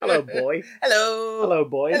Hello, boy. Hello. Hello,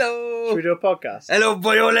 boy. Hello. Should we do a podcast? Hello,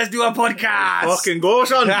 boyo. Let's do a podcast. Fucking go,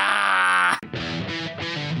 son. Ah.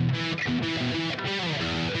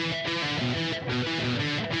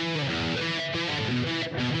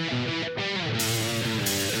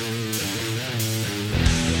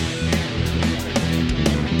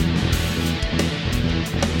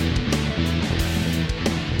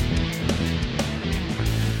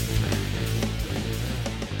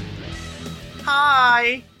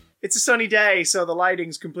 Hi. It's a sunny day, so the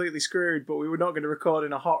lighting's completely screwed, but we were not going to record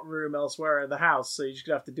in a hot room elsewhere in the house, so you're just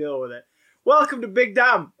going to have to deal with it. Welcome to Big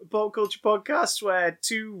Damn, a pop culture podcast where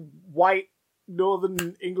two white,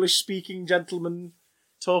 northern English-speaking gentlemen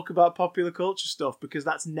talk about popular culture stuff, because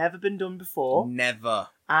that's never been done before, Never.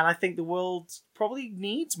 and I think the world probably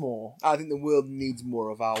needs more. I think the world needs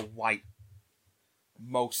more of our white,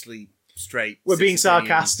 mostly straight. We're being Sicilians.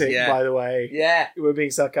 sarcastic, Yeah. by the way. Yeah. We're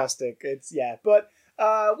being sarcastic. But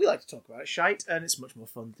we like to talk about shite, and it's much more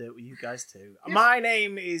fun to do it with you guys too. Yes. My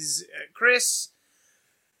name is Chris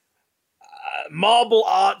Marble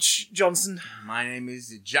Arch Johnson. My name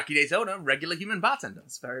is Jackie Daytona, regular human bartender.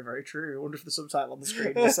 That's very, very true. I wonder if the subtitle on the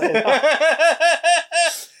screen will say that.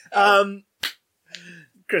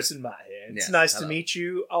 Chris and Matt here. It's Yes, nice hello. to meet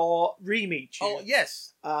you or re-meet you. Oh,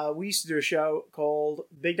 yes. We used to do a show called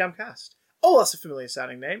Big Damn Cast. Oh, that's a familiar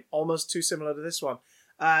sounding name. Almost too similar to this one.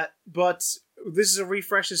 But this is a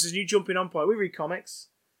refresh. This is a new jumping on point. We read comics.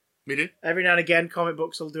 We do. Every now and again, comic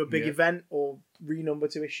books will do a big Yeah. event or renumber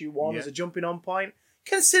to issue 1 Yeah. as a jumping on point.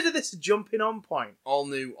 Consider this a jumping on point. All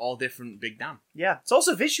new, all different Big Damn. Yeah. It's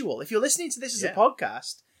also visual. If you're listening to this as a Yeah.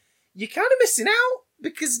 podcast, you're kind of missing out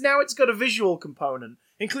because now it's got a visual component,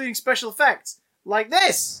 including special effects like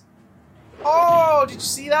this. Oh, did you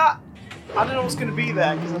see that? I don't know what's going to be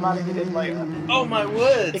there because I'm adding it in later. Oh, my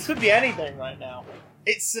word. It could be anything right now.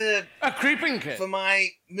 It's A creeping kid. for my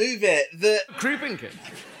movie that Creeping kid.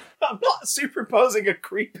 I'm not superimposing a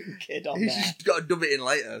creeping kid on he's there. just got to dub it in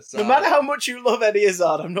later. So No matter how much you love Eddie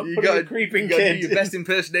Izzard, I'm not you putting gotta, a creeping you gotta kid. do your best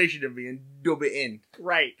impersonation of me and dub it in.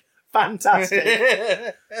 Great.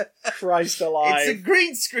 Fantastic. Christ alive. It's a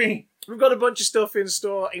green screen. We've got a bunch of stuff in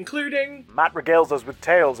store, including... Matt regales us with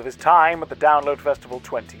tales of his time at the Download Festival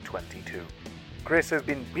 2022. Chris has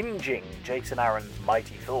been binging Jason Aaron's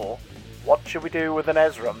Mighty Thor. What should we do with an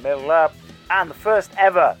Ezra Miller? And the first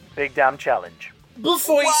ever Big Damn Challenge.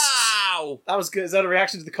 Before Wow. That was good. Is that a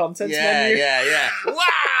reaction to the contents Yeah, menu? yeah.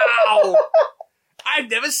 Wow. I've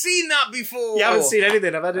never seen that before. You haven't seen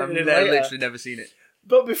anything. I've had it I've in later. literally never seen it.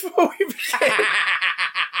 But before we begin...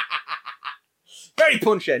 Very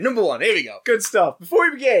punchy. Number 1. Here we go. Good stuff. Before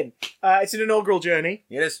we begin, it's an inaugural journey.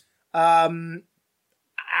 Yes. I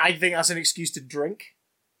think that's an excuse to drink.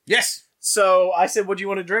 Yes. So I said, what do you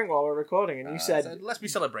want to drink while we're recording? And you said, let's be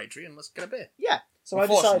celebratory and let's get a beer. yeah. So I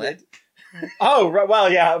Unfortunately. decided... Oh, right. Well,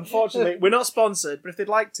 yeah, unfortunately, we're not sponsored, but if they'd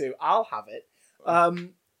like to, I'll have it.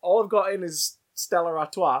 All I've got in is Stella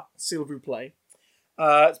Artois, s'il vous plaît.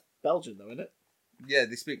 It's Belgian, though, isn't it? Yeah,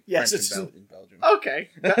 they speak Yes, French it's- in Belgium. Okay.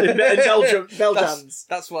 In Belgium, Belgians.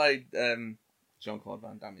 That's why Jean-Claude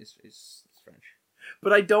Van Damme is French.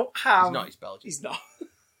 But I don't have... He's not, he's Belgian. He's not.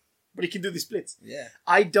 But he can do the splits. Yeah.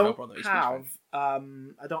 I don't brother, he speaks have... I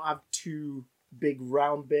don't have two big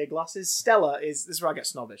round beer glasses. Stella is... This is where I get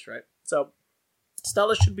snobbish, right? So,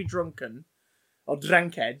 Stella should be drunken, or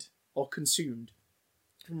dranked, or consumed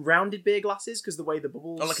from rounded beer glasses, because the way the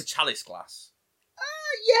bubbles... Oh, like a chalice glass.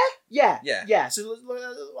 Yeah. Yeah. So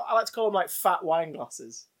I like to call them like fat wine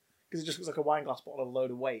glasses, because it just looks like a wine glass but on a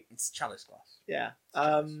load of weight. It's chalice glass. Yeah.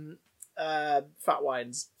 Fat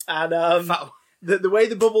wines. And Fat. the way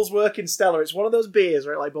the bubbles work in Stella, it's one of those beers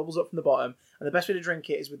where it like bubbles up from the bottom, and the best way to drink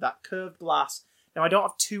it is with that curved glass. Now, I don't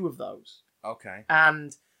have two of those, Okay.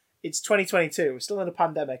 and it's 2022. We're still in a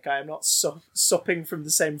pandemic. I am not supping from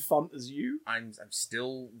the same font as you, I'm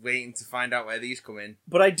still waiting to find out where these come in.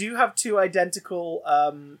 but I do have two identical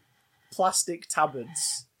plastic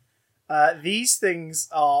tabards. These things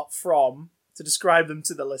are from, to describe them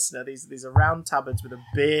to the listener, these are round tabards with a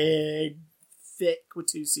big, thick, with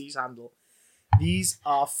two C's handle. These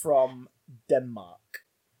are from Denmark.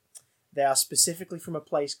 They are specifically from a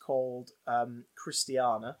place called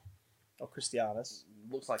Christiana, or Christianas.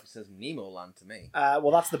 Looks like it says Nemo Land to me.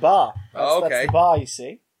 Well, that's the bar. Oh, okay. That's the bar, you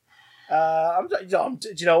see. Do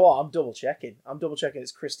you know what? I'm double checking.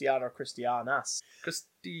 It's Christiana or Christianas.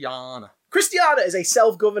 Christiana. Christiana is a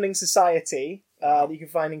self-governing society that you can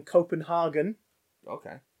find in Copenhagen.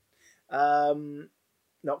 Okay.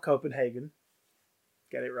 Not Copenhagen.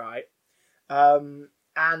 Get it right.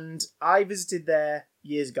 And I visited there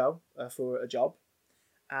years ago for a job.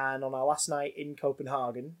 And on our last night in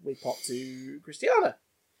Copenhagen, we popped to Christiana.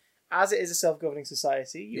 as it is a self-governing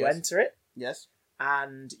society, you Yes. enter it Yes.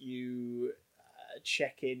 and you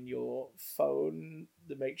check in your phone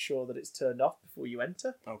to make sure that it's turned off before you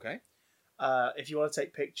enter. Okay. If you want to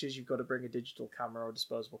take pictures, you've got to bring a digital camera or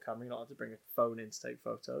disposable camera. You're not allowed to bring a phone in to take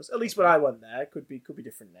photos. At least when I went there, could be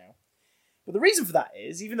different now. But the reason for that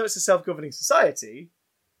is, even though it's a self-governing society,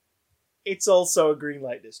 it's also a green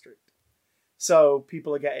light district. So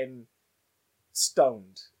people are getting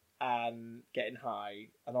stoned and getting high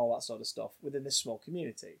and all that sort of stuff within this small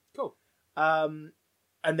community. Cool. And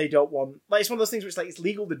they don't want... Like, it's one of those things where it's like, it's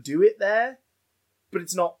legal to do it there, but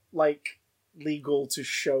it's not, like, legal to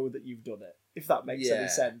show that you've done it, if that makes any Yeah.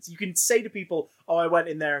 sense. You can say to people, oh, I went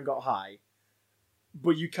in there and got high,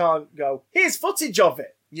 but you can't go, here's footage of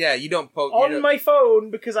it Yeah, you don't poke... on my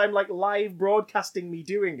phone because I'm, like, live broadcasting me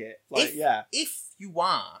doing it. Like, If you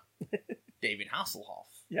are David Hasselhoff,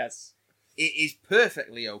 yes. it is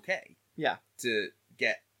perfectly okay Yeah. to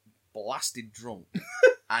get blasted drunk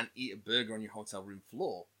and eat a burger on your hotel room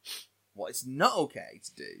floor. What it's not okay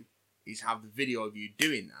to do is have the video of you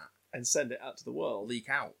doing that And send it out to the world. leak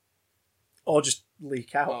out. Or just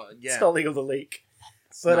leak out. Oh, yeah. It's not legal to leak.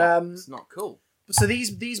 It's But, it's not cool. So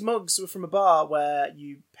these mugs were from a bar where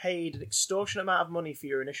you paid an extortionate amount of money for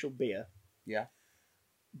your initial beer. Yeah.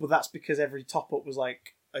 But that's because every top-up was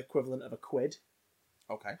like equivalent of £1,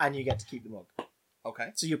 Okay. and you get to keep the mug.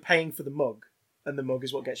 Okay. So you're paying for the mug, and the mug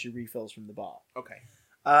is what gets you refills from the bar. Okay.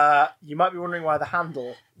 You might be wondering why the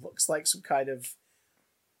handle looks like some kind of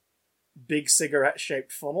big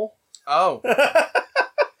cigarette-shaped funnel. Oh,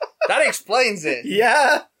 that explains it.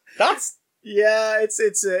 Yeah, That's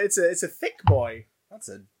it's a thick boy. a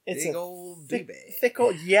It's big a old thick, baby. thick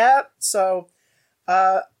old, yeah. So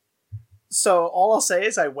all I'll say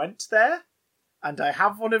is I went there, and I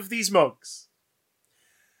have one of these mugs.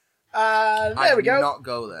 There I we did go. not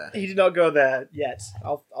go there. He did not go there yet.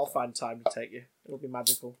 I'll find time to take you. It'll be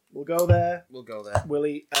magical. We'll go there. We'll go there. We'll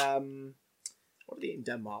eat what do they eat in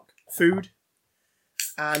Denmark? Food.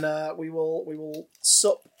 And we will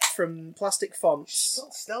sup from plastic fonts.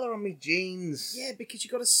 Got Stella on me jeans. Yeah, because you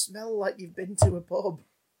got to smell like you've been to a pub.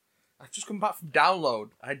 I've just come back from download.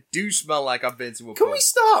 I do smell like I've been to a Can pub. we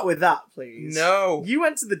start with that, please? No. You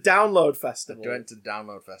went to the Download Festival. I went to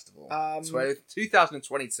Download Festival.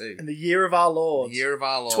 2022. In the year of our Lord. The year of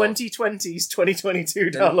our Lord. 2020's 2022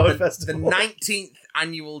 Download the Festival. 19th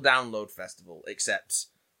annual Download Festival, except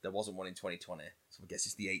there wasn't one in 2020. So I guess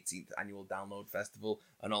it's the 18th annual Download Festival.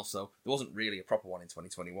 And also, there wasn't really a proper one in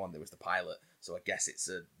 2021. There was the pilot. So I guess it's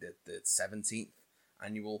the 17th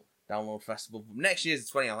annual Download Festival. Next year's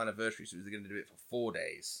the 20th anniversary, so they're going to do it for 4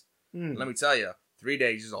 days. And let me tell you, 3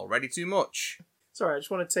 days is already too much. Sorry, I just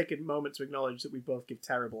want to take a moment to acknowledge that we both give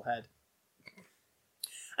terrible head.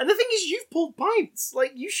 And the thing is, you've pulled pints.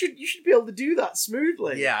 Like, you should be able to do that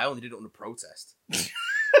smoothly. Yeah, I only did it under protest.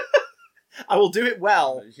 I will do it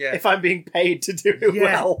well Yeah. if I'm being paid to do it Yeah.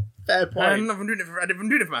 well. Fair point. I'm doing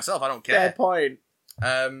it for myself. I don't Fair care. point.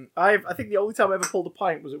 I I think the only time I ever pulled a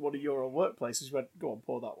pint was at one of your old workplaces. You went, go on,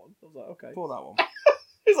 pour that one. I was like, okay. pour that one.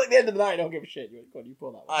 It was like the end of the night, I don't give a shit. You went, go on, you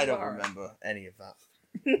pour that one. I don't All right. remember any of that.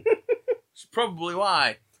 It's probably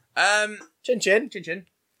why. Chin chin. Chin chin.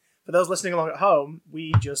 For those listening along at home,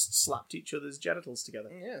 we just slapped each other's genitals together.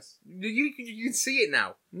 Yes, you can see it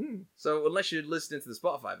now. Mm. So unless you're listening to the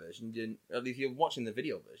Spotify version, if you're watching the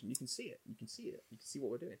video version, you can see it. You can see it. You can see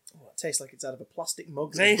what we're doing. Oh, it tastes like it's out of a plastic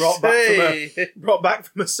mug that was brought back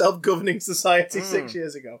from a self-governing society 6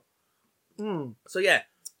 years ago. Mm. So yeah,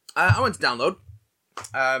 I went to download.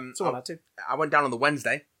 Someone had to. I went down on the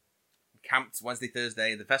Wednesday, camped Wednesday,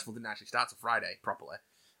 Thursday. The festival didn't actually start till Friday properly.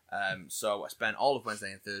 So I spent all of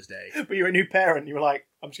Wednesday and Thursday. But you're a new parent, you were like,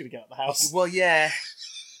 I'm just going to get out of the house. Well, yeah.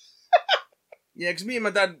 Yeah, because me and my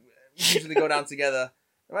dad usually go down together.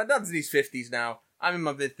 My dad's in his 50s now. I'm in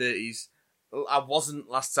my mid-30s. I wasn't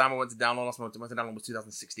last time I went to download. Last time I went to download was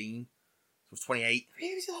 2016. So I was 28.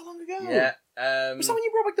 Really? Was it that long ago? Yeah. Was that when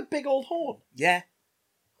you brought back the big old horn? Yeah.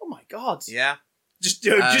 Oh my god. Yeah. Just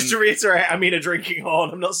to reiterate, I mean a drinking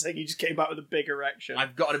horn. I'm not saying you just came back with a big erection.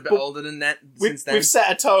 I've gotten a bit But older than that We've since then.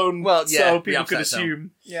 set a tone, Well, yeah, so we people have could set a tone.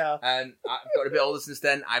 assume. Yeah. And I've got a bit older since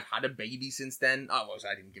then. I've had a baby since then. Oh, well,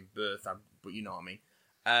 I didn't give birth, but you know what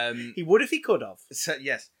I mean. He would if he could have. So,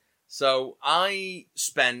 yes. So I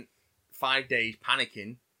spent 5 days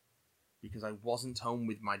panicking because I wasn't home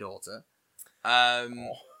with my daughter. And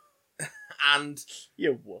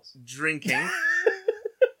You wuss. drinking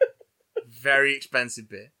very expensive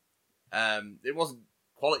beer. It wasn't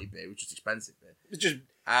quality beer, it was just expensive beer. It's just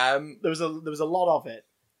Um, there was a lot of it,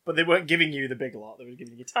 but they weren't giving you the big lot. They were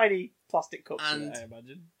giving you tiny plastic cups, in And- it, I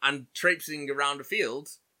imagine. and traipsing around a field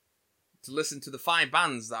to listen to the 5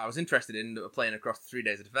 bands that I was interested in that were playing across the 3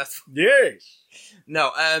 days of the festival. Yes.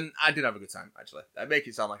 No, I did have a good time, actually. I make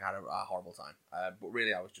it sound like I had a horrible time, but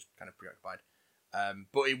really I was just kind of preoccupied.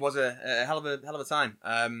 But it was a hell of a time.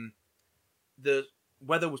 The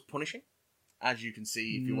weather was punishing, as you can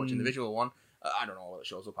see if you're watching the visual one. I don't know what it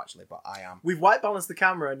shows up, actually, but I am. We've white balanced the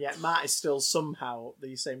camera, and yet Matt is still somehow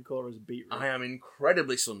the same colour as Beetroot. I am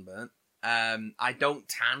incredibly sunburnt. I don't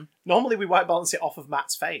tan. Normally we white balance it off of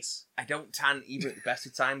Matt's face. I don't tan even at the best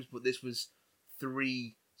of times, but this was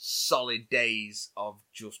 3 solid days of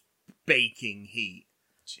just baking heat.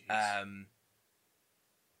 Jeez.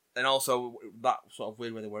 And also that sort of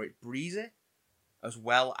weird weather where it's breezy as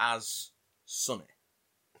well as sunny.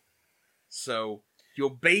 So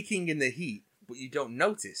you're baking in the heat, but you don't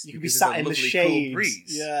notice. You could be sat in the shade, cool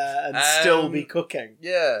breeze. yeah, and still be cooking.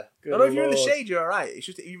 Yeah. Good Although if you're in the Lord. shade, you're alright. It's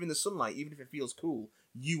just that even in the sunlight, even if it feels cool,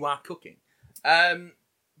 you are cooking.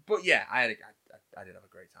 But yeah, I did have a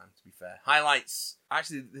great time, to be fair. Highlights.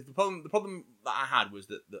 Actually, the problem that I had was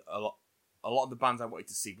that a lot of the bands I wanted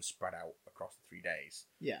to see were spread out across the 3 days.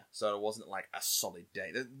 Yeah. So it wasn't like a solid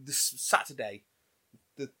day. The Saturday,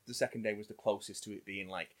 the second day was the closest to it being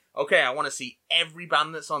like, okay, I want to see every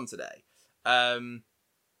band that's on today. But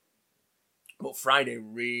Friday,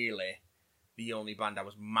 really, the only band I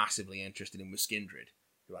was massively interested in was Skindred,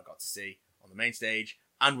 who I got to see on the main stage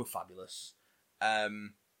and were fabulous.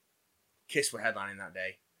 Kiss were headlining that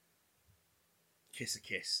day. Kiss a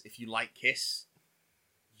Kiss. If you like Kiss,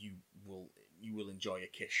 you will enjoy a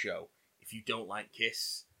Kiss show. If you don't like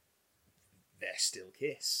Kiss, they're still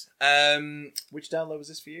Kiss. Which download was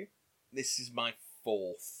this for you? This is my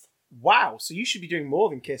 4th. Wow, so you should be doing more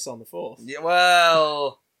than Kiss on the 4th. Yeah,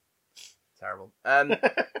 well, terrible.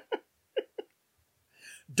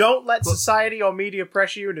 Don't let society or media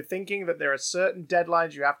pressure you into thinking that there are certain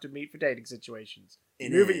deadlines you have to meet for dating situations.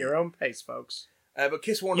 Move at your own pace, folks. But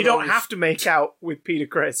Kiss won. You don't have to make out with Peter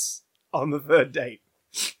Criss on the 3rd date.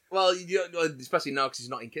 Well, you don't, especially now because he's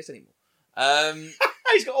not in Kiss anymore.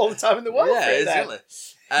 He's got all the time in the world. Yeah, for it then. exactly.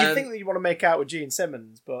 You think that you want to make out with Gene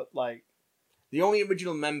Simmons, but like the only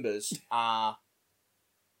original members are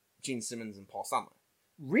Gene Simmons and Paul Stanley.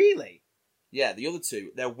 really? Yeah, the other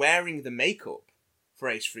 2, they're wearing the makeup for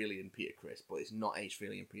Ace Frehley and Peter Criss, but it's not Ace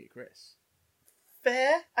Frehley and Peter Criss.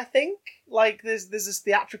 Fair, I think. Like there's this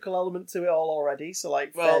theatrical element to it all already, so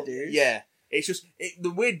like fair dues. Yeah. It's just the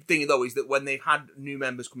weird thing though is that when they've had new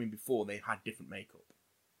members come in before, they've had different makeup.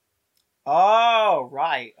 Oh,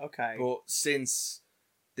 right, okay. But since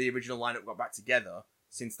the original lineup got back together,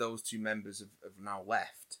 since those 2 members have now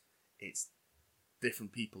left, it's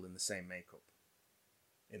different people in the same makeup,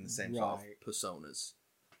 in the same sort of Right. personas.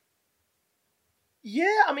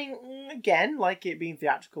 Yeah, I mean, again, like it being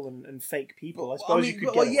theatrical and fake people, I suppose you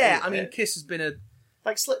could get away with it. Kiss has been a...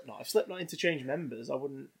 Like Slipknot. If Slipknot interchanged members, I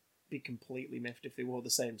wouldn't be completely miffed if they wore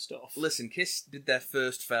the same stuff. Listen, Kiss did their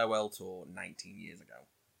first farewell tour 19 years ago.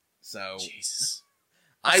 So... Jesus.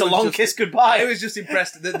 I That's a was long just- kiss goodbye. I was just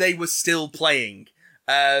impressed that they were still playing.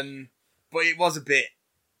 But it was a bit...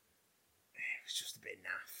 It was just a bit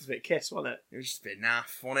naff. It's a bit Kiss, wasn't it? It was just a bit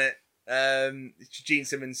naff, wasn't it? Gene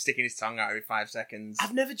Simmons sticking his tongue out every 5 seconds.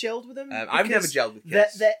 I've never gelled with them. I've never because gelled with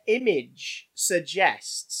Kiss. Their image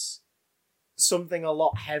suggests something a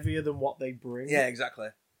lot heavier than what they bring. Yeah, exactly.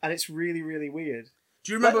 And it's really, really weird.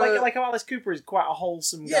 Do you remember... Like how Alice Cooper is quite a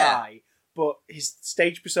wholesome Yeah. guy, but his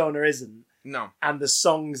stage persona isn't. No. And the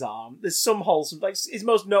songs aren't. There's some wholesome... Like, his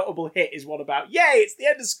most notable hit is one about, yay, it's the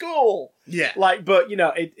end of school! Yeah. Like, but, you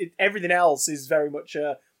know, everything else is very much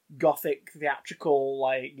a gothic, theatrical,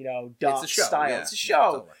 like, you know, dark It's a show. style. Yeah. It's a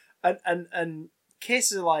show. Yeah, totally. And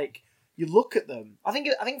Kiss are like, you look at them. I think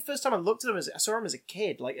the first time I looked at them, I saw them as a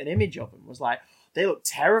kid, like an image of them was like, they look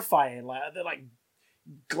terrifying. Like they're like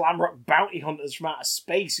glam rock bounty hunters from outer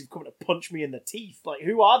space who've come to punch me in the teeth. Like,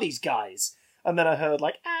 who are these guys? And then I heard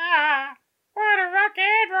like, what a rock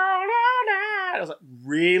and roll all night. I was like,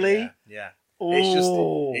 really? Yeah.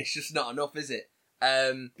 Oh. It's just not enough, is it?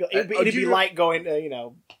 It'd be like going to, you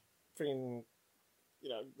know, freaking, you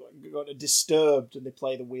know, going to Disturbed and they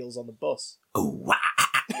play the wheels on the bus. Oh, wow.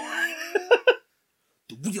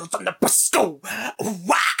 The wheels on the bus go. Oh,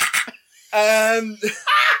 wow.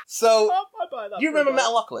 So, I buy that you remember pretty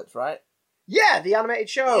well. Metalocalypse, right? Yeah, the animated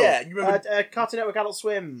show. Yeah, you remember... Cartoon Network Adult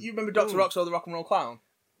Swim. You remember Dr. Roxo, the Rock and Roll Clown?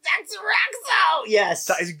 Dr. Roxo! Yes.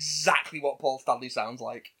 That is exactly what Paul Stanley sounds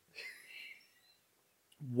like.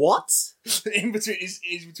 What? In between his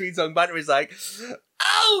between song banter is like,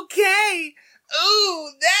 okay,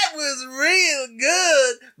 ooh, that was real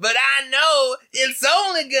good, but I know it's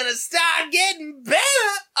only gonna start getting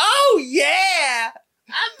better. Oh yeah,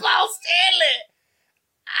 I'm Paul Stanley.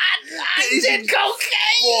 I did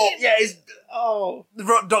cocaine! Yeah, Oh.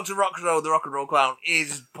 Dr. Rockrow, the rock and roll clown,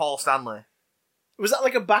 is Paul Stanley. Was that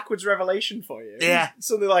like a backwards revelation for you? Yeah.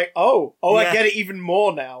 Something like, oh, Yeah. I get it even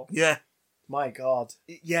more now. Yeah. My God.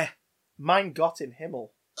 Yeah. Mein Gott im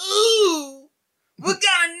Himmel. Ooh, we're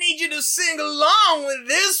gonna need you to sing along with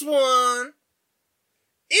this one.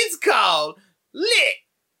 It's called Lit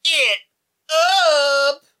It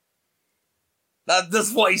Up.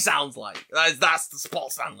 That's what he sounds like. That's the Paul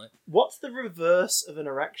Stanley. What's the reverse of an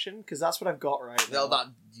erection? Because that's what I've got right now.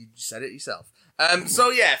 Well, you said it yourself. So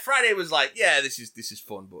yeah, Friday was like, yeah, this is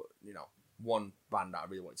fun, but you know, one band that I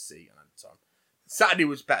really wanted to see, and so on. Saturday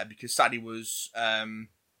was better because Saturday was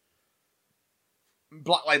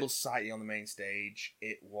Black Label Society on the main stage.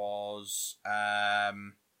 It was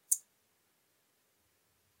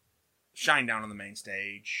Shinedown on the main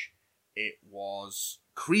stage. It was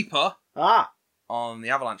Creeper on the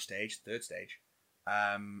Avalanche stage, third stage.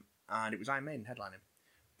 And it was Iron Maiden headlining.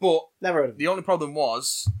 But Never heard of the only problem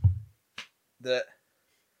was that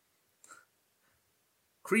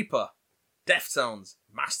Creeper, Deftones,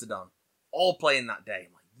 Mastodon, all playing that day.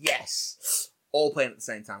 I'm like, yes! All playing at the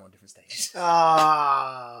same time on different stages.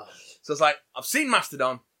 Ah. So it's like, I've seen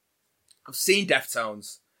Mastodon, I've seen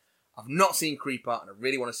Deftones, I've not seen Creeper, and I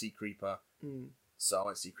really want to see Creeper. So I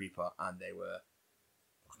went to see Creeper, and they were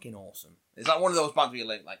fucking awesome. It's like one of those bands where you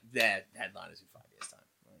like they're headliners in 5 years' time.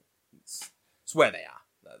 Like, it's where they are.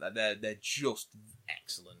 They're just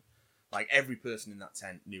excellent. Like every person in that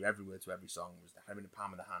tent knew every word to every song. Was having the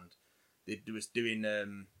palm of the hand. They was doing they're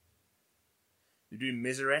doing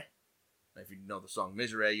Misery. If you know the song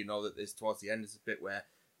Misery, you know that there's towards the end there's a bit where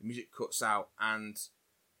the music cuts out and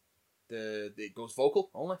it goes vocal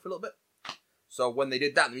only for a little bit. So when they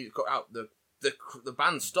did that, the music cut out. The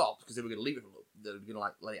band stopped because they were going to leave it for a little. They were going to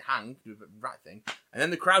like let it hang, do the right thing, and then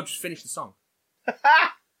the crowd just finished the song.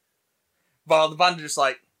 While the band are just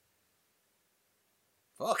like,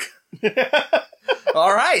 fuck.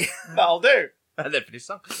 All right. That'll do. And then finished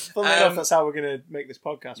the song. Funnily enough, that's how we're going to make this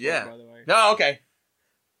podcast yeah. work, by the way. No, okay.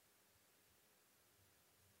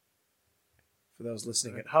 For those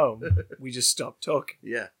listening at home, we just stopped talking.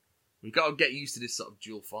 Yeah. We've got to get used to this sort of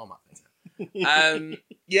dual format thing.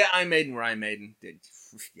 Yeah, Iron Maiden were Iron Maiden.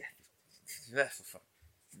 Yeah,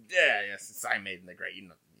 yes, it's Iron Maiden, they're great. You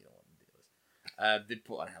know what the deal is. They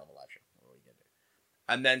put on a hell of a live show. What are you going to do?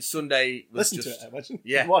 And then Sunday was Listen just... to it, I imagine.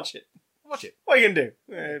 Yeah. Watch it. Watch it. What are you going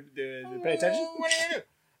to do? Pay attention? What are you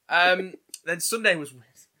going to do? Then Sunday was weird.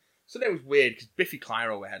 Sunday was weird because Biffy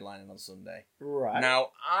Clyro were headlining on Sunday. Right.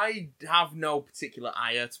 Now, I have no particular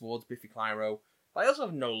ire towards Biffy Clyro. But I also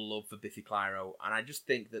have no love for Biffy Clyro, and I just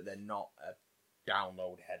think that they're not a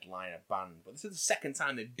download headliner band. But this is the second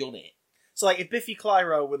time they've done it. So, like, if Biffy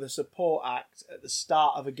Clyro were the support act at the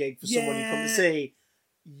start of a gig for someone you come to see,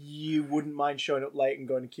 you wouldn't mind showing up late and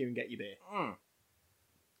going to queue and get your beer.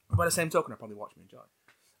 By the same token, I probably watch them enjoy.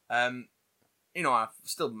 You know, I've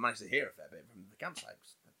still managed to hear a fair bit from the campsite.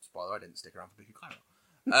 Spoiler, I didn't stick around for Biffy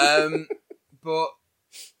Clyro. But...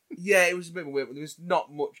 yeah, it was a bit weird. There was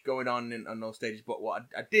not much going on those stages, but what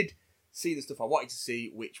I did see the stuff I wanted to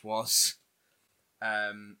see, which was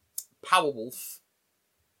Powerwolf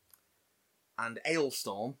and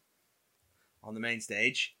Ailstorm on the main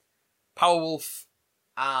stage. Powerwolf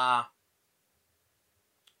are,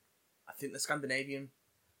 I think, the Scandinavian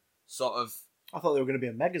sort of. I thought they were going to be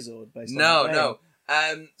a Megazord based on that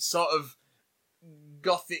name. Sort of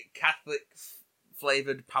gothic Catholic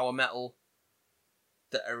flavored power metal.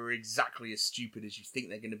 That are exactly as stupid as you think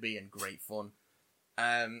they're going to be and great fun.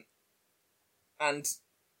 And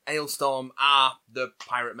Ailstorm are the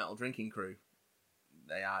pirate metal drinking crew.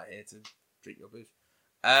 They are here to drink your booze.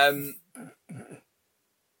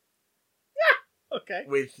 Okay.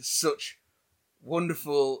 With such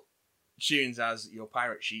wonderful tunes as Your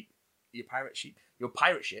pirate ship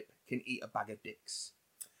can eat a bag of dicks.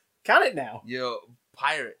 Can it now? Your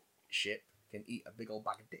pirate ship can eat a big old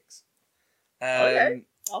bag of dicks. Okay,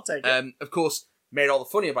 I'll take it. Of course, made all the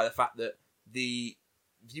funnier by the fact that the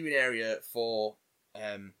viewing area for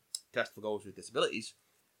testable goals with disabilities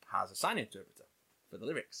has a sign interpreter for the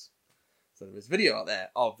lyrics. So there was video out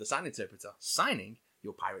there of the sign interpreter signing,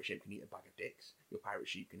 your pirate ship can eat a bag of dicks. Your pirate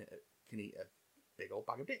sheep can eat a big old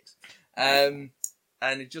bag of dicks. And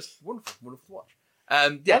it's just wonderful to watch.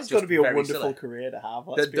 That's going to be a wonderful silly. career to have,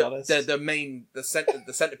 let's be honest.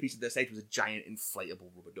 The centerpiece of their stage was a giant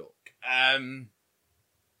inflatable rubber duck.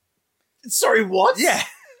 Sorry, what? Yeah.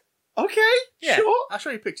 Okay, Yeah. sure. I'll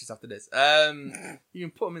show you pictures after this. You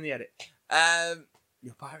can put them in the edit.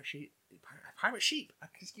 Your pirate sheep. Pirate sheep. I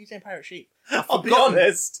can keep saying pirate sheep. I'll be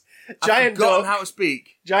honest. Giant I've forgotten duck, how to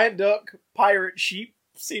speak. giant duck, pirate sheep,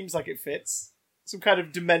 seems like it fits. Some kind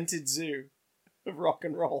of demented zoo of rock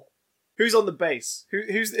and roll. Who's on the bass?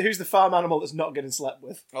 Who's the farm animal that's not getting slept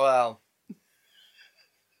with? Well,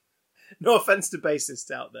 No offense to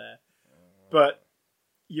bassists out there, but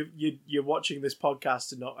you're watching this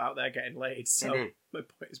podcast and not out there getting laid. So my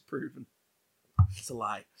point is proven. it's a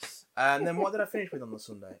lie. And then what did I finish with on the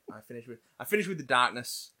Sunday? I finished with The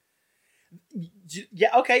Darkness. Yeah,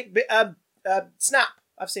 okay. But, Snap.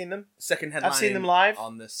 I've seen them. Second headline. I've seen them live.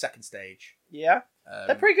 On the second stage. Yeah,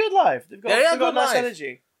 they're pretty good live. They've got good nice live.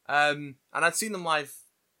 energy. And I'd seen them live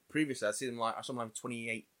previously. I saw them live in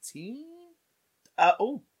 2018.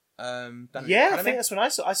 Oh, Down at yeah. I Academy. think that's when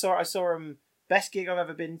I saw best gig I've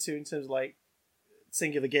ever been to in terms of like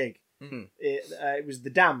singular gig. Mhm. It was The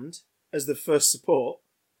Damned as the first support,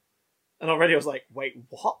 and already I was like, wait,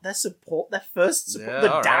 what? Their first support, Yeah, The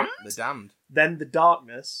all right. Damned, The Damned. then The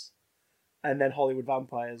Darkness, and then Hollywood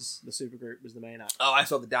Vampires, the supergroup, was the main act. Oh, I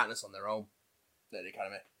saw The Darkness on their own at the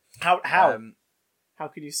Academy. How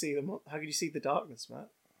could you see them? How could you see The Darkness, Matt?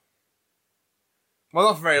 Well,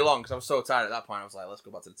 not for very long, because I was so tired at that point. I was like, let's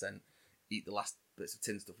go back to the tent, eat the last bits of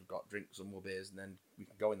tin stuff we've got, drink some more beers, and then we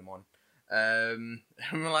can go in the morning. And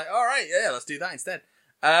we're like, all right, yeah, let's do that instead.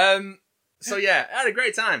 So yeah, I had a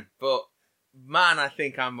great time, but man, I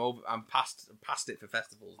think I'm past it for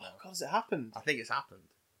festivals now. Oh God, has it happened? I think it's happened.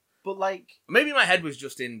 But like, Maybe my head was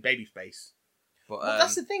just in baby space. But Well,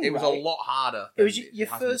 that's the thing, it was right? a lot harder. it was than your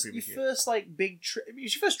has been the first previous year. like big trip. It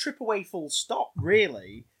was your first trip away full stop,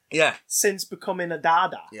 really, Yeah, since becoming a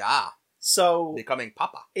dada. yeah, So becoming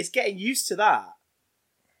papa. it's getting used to that.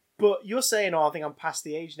 But you're saying, oh, I think I'm past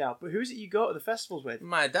the age now. But who's it you go to the festivals with?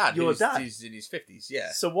 My dad, Your dad? he's in his 50s.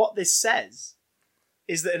 Yeah, So what this says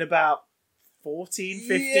is that in about 14,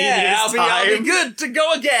 15 yeah, years' time, I'll be good to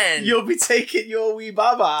go again. you'll be taking your wee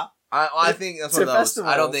baba. I think that's to one of those.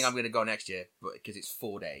 festivals. I don't think I'm going to go next year, but because it's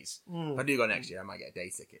 4 days. Mm. If I do go next year, I might get a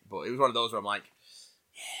day ticket. But it was one of those where I'm like,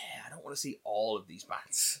 yeah, I don't want to see all of these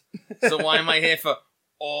bands. So why am I here for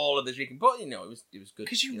all of this weekend? But it was good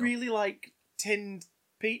Because you know. really like tinned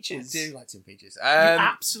peaches. I do like Tin Peaches. You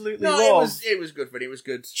absolutely no, love it was good, but it was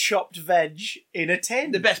good. chopped veg in a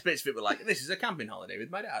tin. The best bits of it were like, this is a camping holiday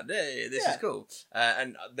with my dad. Hey, this Yeah. is cool.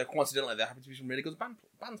 And coincidentally, there happened to be some really good bands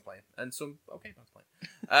playing and some okay bands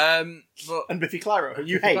playing. But And Biffy Clyro, who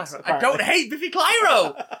you Biffy hate. Clyro. I don't hate Biffy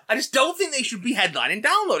Clyro. I just don't think they should be headlining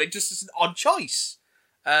Download. It just is an odd choice.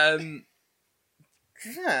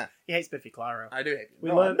 Yeah, He hates Biffy Clyro. I do hate it. We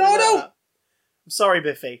No, learned no. that. I'm sorry,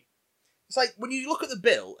 Biffy. It's like when you look at the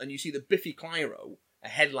bill and you see the Biffy Clyro are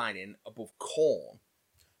headlining above Korn.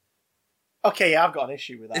 Okay, yeah, I've got an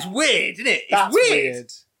issue with that. It's weird, isn't it? It's That's weird.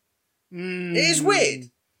 Mm. It is weird.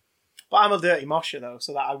 But I'm a dirty mosher, though,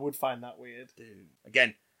 so that I would find that weird. Dude.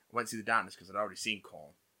 Again, I went to the Darkness because I'd already seen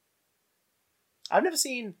Korn. I've never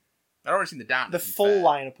seen I'd already seen the Darkness. the to be full fair.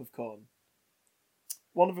 lineup of Korn.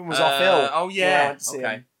 One of them was off ill. Oh, when yeah. I went to see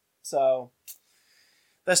Okay. him. So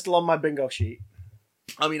they're still on my bingo sheet.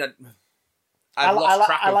 I mean, I've I lost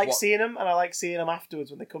track of like what... seeing them, and I like seeing them afterwards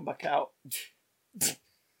when they come back out.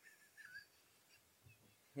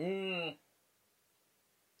 Mm.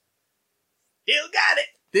 You got it.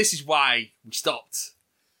 This is why we stopped.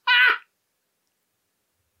 Ah!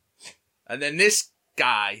 And then this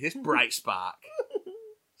guy, this bright spark,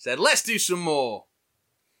 said, let's do some more.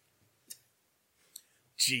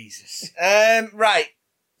 Jesus. Right.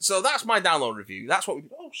 So that's my download review. That's what we...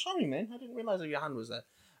 Oh, sorry, man. I didn't realise that your hand was there.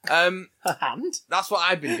 Her hand? That's what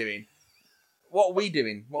I've been doing. What are we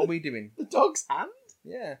doing? What are we doing? The dog's hand?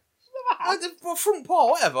 Yeah. Never had. The front paw,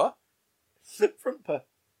 whatever. Front paw.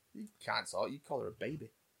 You can't sort. You call her a baby.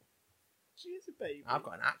 She is a baby. I've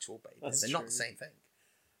got an actual baby. That's They're not true. the same thing.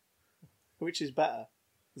 Which is better?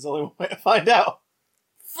 There's only one way to find out.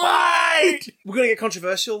 Fight! We're going to get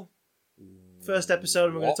controversial. First episode,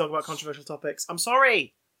 and we're going to talk about controversial topics. I'm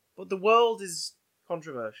sorry, but the world is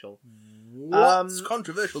controversial. What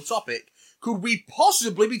controversial topic could we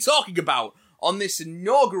possibly be talking about on this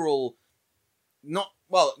inaugural,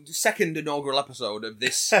 second inaugural episode of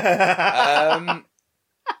this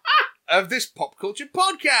of this pop culture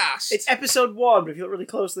podcast? It's episode 1, but if you look really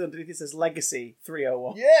closely underneath, it says Legacy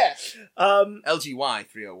 301. yeah, Um, LGY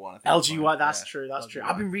 301. I think LGY, that's Yeah, true. That's true. LGY.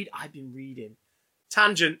 I've been reading.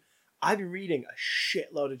 Tangent. I've been reading a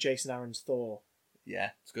shitload of Jason Aaron's Thor. Yeah,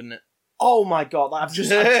 it's good, isn't it? Oh my god! Like, so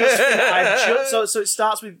it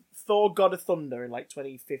starts with Thor: God of Thunder in like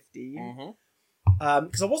 2015. Mm-hmm.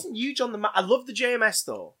 Because I wasn't huge on I love the JMS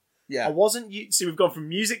Thor. Yeah. I wasn't. See, we've gone from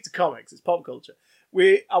music to comics. It's pop culture.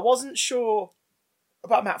 I wasn't sure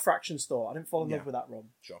about Matt Fraction's Thor. I didn't fall in love with that run.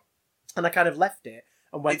 Sure. And I kind of left it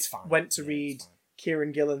and It's fine. went to Yeah, read it's fine.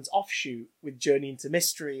 Kieran Gillen's offshoot with Journey into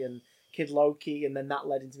Mystery and Kid Loki, and then that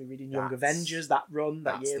led into me reading Young Avengers, that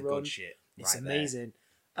That's year the run. good shit. It's right amazing.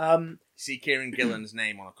 See Kieran Gillen's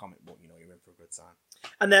name on a comic book, you know you're in for a good time.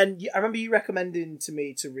 And then I remember you recommending to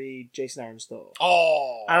me to read Jason Aaron's Thor.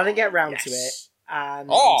 Oh, And I didn't get around yes. to it. And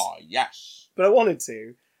Yes. but I wanted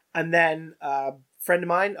to. And then a friend of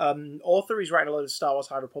mine, author, he's writing a lot of Star Wars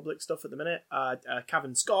High Republic stuff at the minute,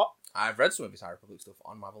 Cavan Scott. I've read some of his High Republic stuff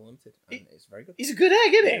on Marvel Unlimited, and it's very good. He's a good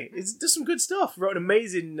egg, isn't he? He does some good stuff. Wrote an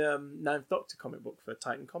amazing Ninth Doctor comic book for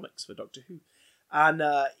Titan Comics for Doctor Who. And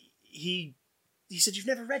he said, "You've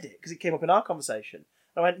never read it?" Because it came up in our conversation.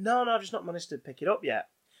 I went, no, I've just not managed to pick it up yet.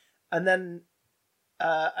 And then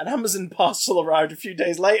an Amazon parcel arrived a few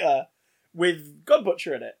days later with God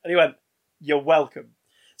Butcher in it. And he went, "You're welcome."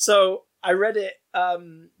 So I read it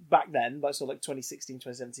back then, like 2016,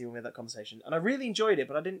 2017 when we had that conversation. And I really enjoyed it,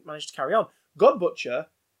 but I didn't manage to carry on. God Butcher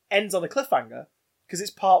ends on a cliffhanger because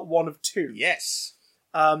it's part 1 of 2. Yes.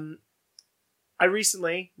 I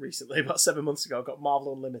recently, about 7 months ago, got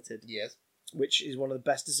Marvel Unlimited. Yes. Which is one of the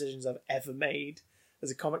best decisions I've ever made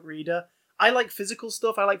as a comic reader. I like physical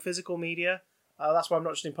stuff. I like physical media. That's why I'm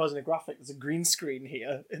not just imposing a graphic. There's a green screen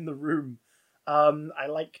here in the room. I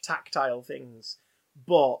like tactile things.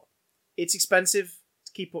 But it's expensive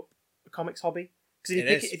to keep up a comics hobby.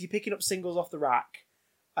 Because if you're picking up singles off the rack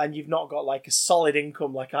and you've not got like a solid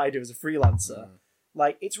income like I do as a freelancer,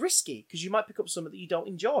 like it's risky because you might pick up something that you don't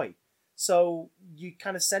enjoy. So you're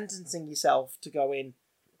kind of sentencing yourself to go in,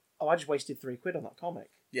 "Oh, I just wasted £3 on that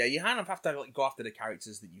comic." Yeah, you kind of have to go after the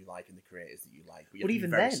characters that you like and the creators that you like. But you have to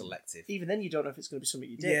even be very then, selective. Even then, you don't know if it's going to be something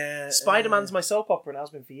you dig. Yeah, Spider-Man's my soap opera and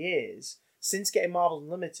has been for years. Since getting Marvel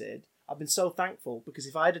Unlimited, I've been so thankful because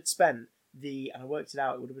if I'd had spent and I worked it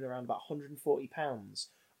out, it would have been around about £140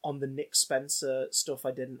 on the Nick Spencer stuff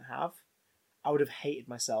I didn't have. I would have hated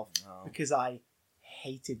myself because I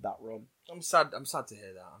hated that run. I'm sad to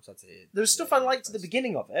hear that. There was stuff I liked at the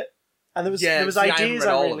beginning of it, and there was I ideas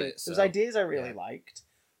I really Yeah. liked,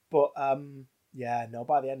 but by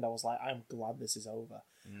the end I was like, I'm glad this is over.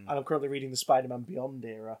 And I'm currently reading the Spider-Man Beyond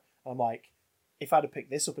era. And I'm like, if I'd have picked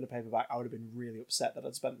this up in a paperback, I would have been really upset that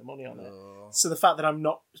I'd spent the money on it. So the fact that I'm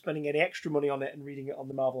not spending any extra money on it and reading it on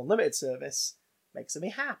the Marvel Unlimited service makes me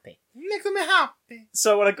happy.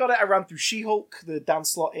 So when I got it, I ran through She-Hulk, the Dan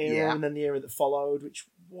Slott era, and then the era that followed, which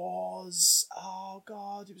was,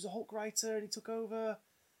 it was a Hulk writer and he took over.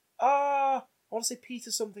 I want to say Peter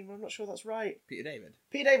something, but I'm not sure that's right. Peter David.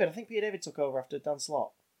 I think Peter David took over after Dan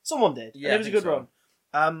Slott. Someone did. Yeah, and it was a good run.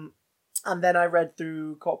 And then I read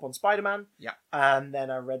through Caught Up on Spider-Man. Yeah. And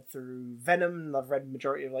then I read through Venom, and I've read the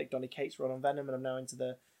majority of like Donny Cates' run on Venom, and I'm now into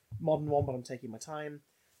the modern one, but I'm taking my time.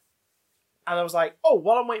 And I was like,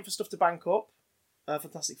 while I'm waiting for stuff to bank up,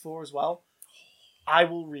 Fantastic Four as well, I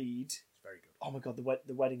will read. It's very good. Oh my god,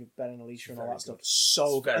 the wedding of Ben and Alicia and all Very that stuff. good.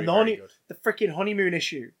 So It's good. And very good. the freaking honeymoon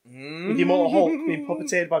issue with the Immortal Hulk being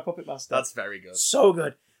puppeteered by Puppet Master. That's very good. So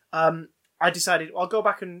good. I decided I'll go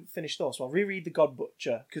back and finish Thor. So I'll reread The God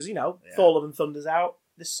Butcher because, Thor Love and Thunder's out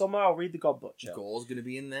this summer. I'll read The God Butcher. Gore's going to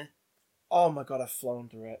be in there. Oh my god, I've flown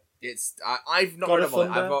through it. I've not God read of all it.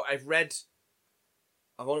 Thunder?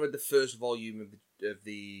 I've only read the first volume of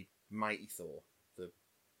the Mighty Thor.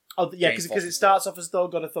 Oh yeah, Jane because it Foster starts off as Thor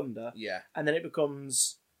God of Thunder, Yeah, and then it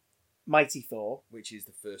becomes Mighty Thor, which is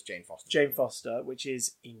the first Jane Foster. Jane Foster, which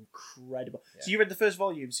is incredible. Yeah. So you read the first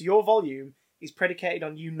volume. So your volume is predicated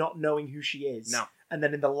on you not knowing who she is. No. And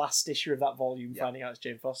then in the last issue of that volume, Yeah. finding out it's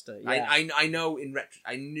Jane Foster. Yeah. I know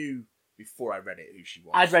I knew before I read it who she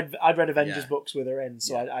was. I'd read Avengers Yeah. books with her in,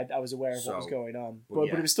 so Yeah. I was aware of what was So, going on. but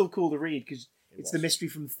But it was still cool to read because it's the was. mystery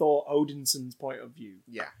from Thor Odinson's point of view.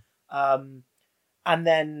 Yeah. And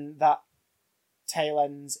then that tail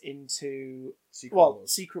ends into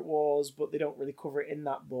Secret Wars, but they don't really cover it in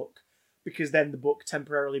that book because then the book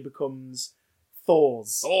temporarily becomes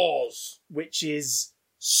Thor's, which is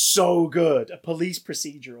so good, a police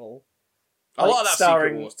procedural. A lot of that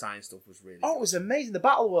starring... Secret Wars tie stuff was really. Oh, it was amazing. The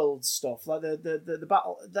Battle World stuff, like the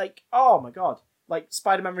battle, like oh my god, like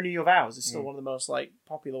Spider-Man: Renew Your Vows is still one of the most like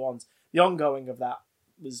popular ones. The ongoing of that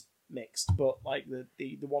was mixed, but like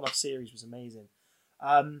the one-off series was amazing.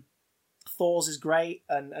 Thor's is great,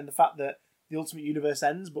 and the fact that the Ultimate Universe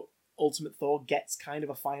ends, but Ultimate Thor gets kind of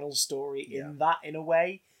a final story in that in a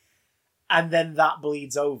way, and then that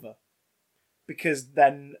bleeds over because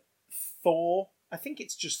then Thor. I think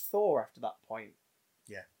it's just Thor after that point.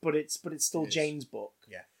 Yeah. But it's still Jane's book.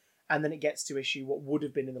 Yeah. And then it gets to issue what would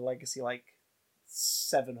have been in the Legacy like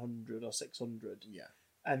 700 or 600. Yeah.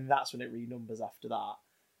 And that's when it renumbers after that.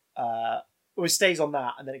 Or it stays on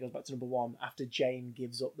that and then it goes back to number 1 after Jane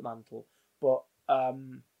gives up the mantle. But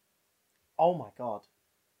Oh my god.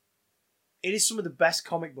 It is some of the best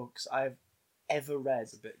comic books I've ever read.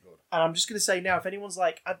 It's a bit good. And I'm just going to say now, if anyone's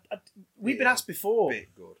like, we've been asked before,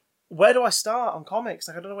 Bit good. where do I start on comics?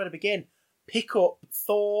 Like, I don't know where to begin. Pick up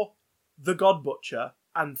Thor, the God Butcher,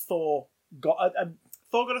 and Thor God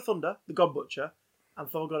of Thunder, the God Butcher, and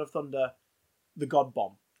Thor God of Thunder, the God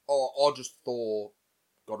Bomb. Or just Thor,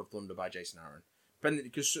 God of Thunder by Jason Aaron.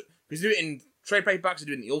 Because they do it in trade paperbacks, they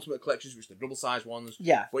do it in the Ultimate Collections, which are the double-sized ones.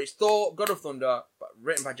 Yeah. But it's Thor, God of Thunder, but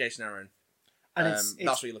written by Jason Aaron. And That's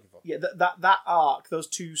what you're looking for. Yeah, that arc, those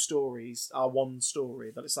two stories are one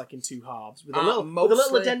story that it's like in two halves with a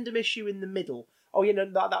little addendum issue in the middle. Oh, you know,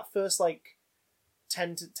 that first like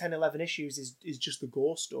 11 issues is just the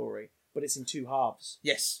Gore story, but it's in two halves.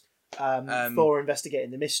 Yes. Thor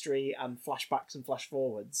investigating the mystery and flashbacks and flash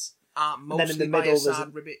forwards. Mostly then in the by middle,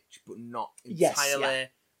 Asad Ribic, but not Yes, entirely. yeah.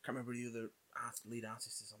 Can't remember who the other lead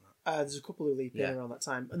artist is on that. There's a couple who leap in around that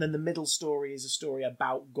time, and then the middle story is a story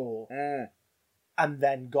about Gore. And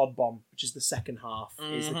then God Bomb, which is the second half,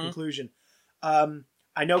 is the conclusion.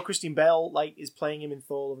 I know Christian Bale is playing him in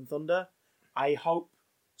Thor: Love and Thunder. I hope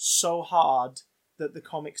so hard that the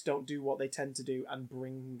comics don't do what they tend to do and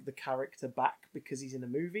bring the character back because he's in a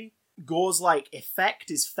movie. Gore's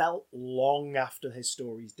effect is felt long after his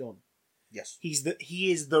story's done. Yes.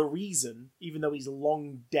 He is the reason, even though he's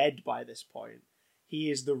long dead by this point,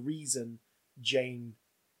 he is the reason Jane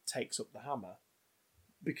takes up the hammer.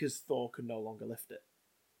 Because Thor can no longer lift it.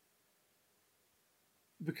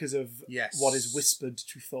 Because of what is whispered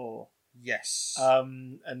to Thor. Yes.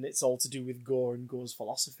 And it's all to do with Gore and Gore's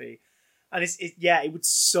philosophy. And it would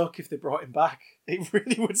suck if they brought him back. It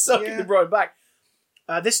really would suck if they brought him back.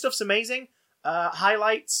 This stuff's amazing.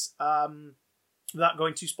 Highlights, without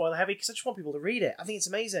going too spoiler heavy, because I just want people to read it. I think it's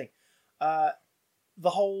amazing. The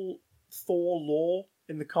whole Thor lore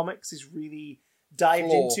in the comics is really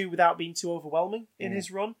dived into without being too overwhelming in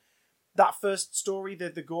his run. That first story, the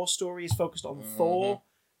Gore story, is focused on Thor.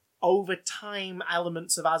 Over time,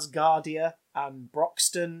 elements of Asgardia and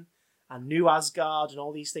Broxton and New Asgard and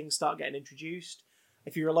all these things start getting introduced.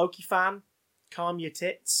 If you're a Loki fan, calm your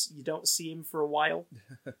tits. You don't see him for a while.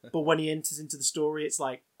 But when he enters into the story, it's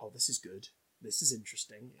like, oh, this is good. This is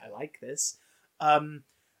interesting. I like this.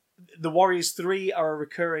 The Warriors 3 are a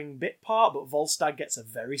recurring bit part, but Volstagg gets a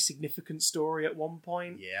very significant story at one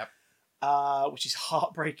point. Yep. Which is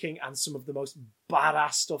heartbreaking and some of the most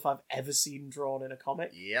badass stuff I've ever seen drawn in a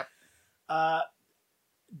comic. Yep.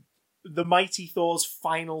 The Mighty Thor's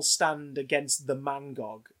final stand against the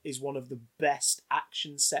Mangog is one of the best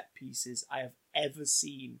action set pieces I have ever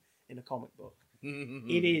seen in a comic book.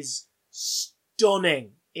 It is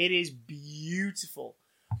stunning. It is beautiful.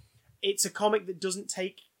 It's a comic that doesn't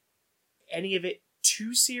take any of it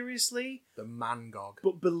too seriously. The Mangog.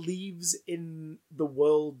 But believes in the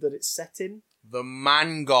world that it's set in. The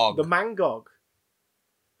Mangog. The Mangog.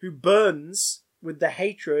 Who burns with the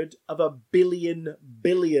hatred of 1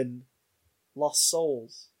 billion lost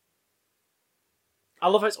souls. I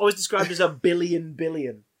love how it's always described as 1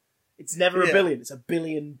 billion. It's never a billion, it's 1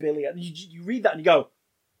 billion. You read that and you go,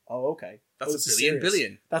 oh, okay. That's a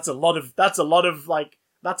billion. That's a lot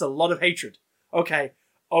of hatred. Okay.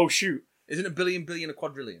 Oh, shoot. Isn't a billion a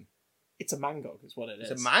quadrillion? It's a Mangog, is what it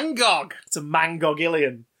is. It's a Mangog! It's a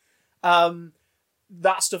Mangogillion.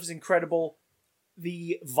 That stuff is incredible.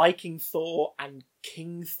 The Viking Thor and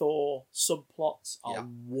King Thor subplots are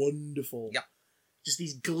wonderful. Yeah. Just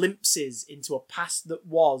these glimpses into a past that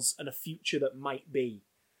was and a future that might be.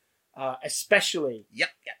 Especially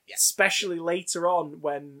later on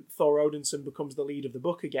when Thor Odinson becomes the lead of the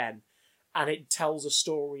book again, and it tells a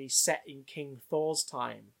story set in King Thor's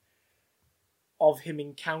time of him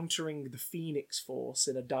encountering the Phoenix Force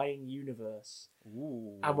in a dying universe.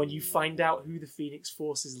 Ooh. And when you find out who the Phoenix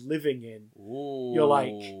Force is living in, you're like,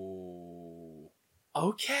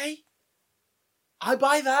 okay, I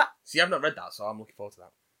buy that. See, I've not read that, so I'm looking forward to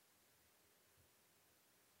that.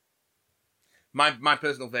 My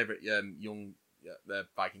personal favourite the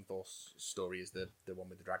Viking Thor story is the one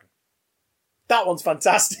with the dragon. That one's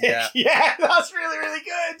fantastic. Yeah, that's really, really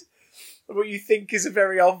good. What you think is a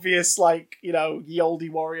very obvious, ye olde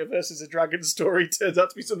warrior versus a dragon story turns out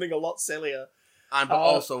to be something a lot sillier. But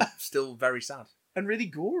also still very sad. And really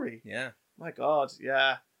gory. Yeah. My God,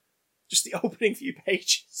 yeah. Just the opening few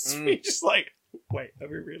pages. You're just like, wait, are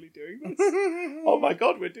we really doing this? Oh my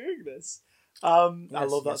God, we're doing this. I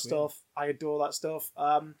love that stuff. I adore that stuff.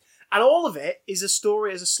 And all of it is a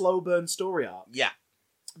story as a slow burn story arc. Yeah.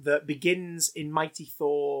 That begins in Mighty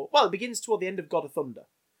Thor. Well, it begins toward the end of God of Thunder.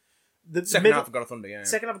 The second half of God of Thunder, yeah.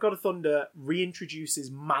 Second half of God of Thunder reintroduces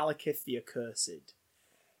Malekith the Accursed.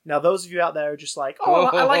 Now, those of you out there are just like, oh,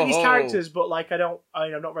 I like these Whoa. characters, but like I've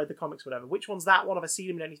not read the comics, whatever. Which one's that one? Have I seen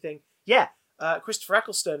him in anything? Yeah, Christopher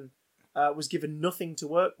Eccleston was given nothing to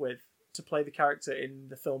work with to play the character in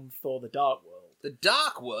the film Thor: The Dark World. The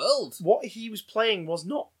Dark World? What he was playing was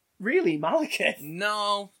not really Malekith.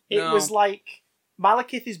 No. It was like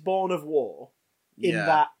Malekith is born of war, in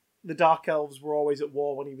that the Dark Elves were always at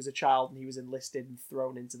war when he was a child and he was enlisted and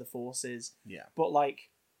thrown into the forces. Yeah. But like,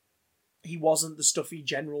 he wasn't the stuffy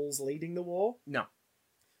generals leading the war. No.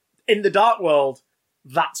 In the Dark World,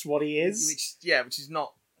 that's what he is. Which is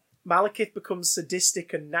not... Malekith becomes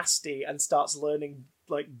sadistic and nasty and starts learning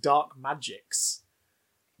like dark magics.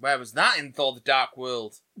 Where was that in Thor: The Dark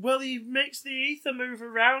World? Well, he makes the ether move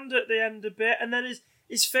around at the end a bit, and then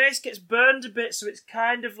his face gets burned a bit, so it's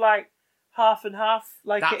kind of like half and half,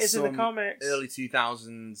 like it is in the comics. Early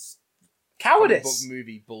 2000s Cowardice. comic book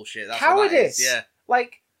movie bullshit. That's Cowardice. What that is. Yeah.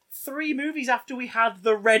 Like 3 movies after we had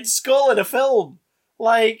the Red Skull in a film.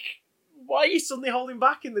 Like, why are you suddenly holding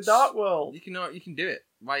back in the Dark World? You can do it.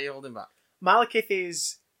 Why are you holding back?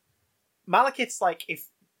 Malekith's like if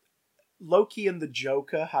Loki and the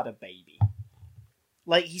Joker had a baby.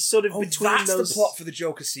 Like, he's sort of between that's those... the plot for the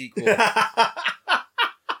Joker sequel.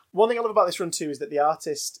 One thing I love about this run too is that the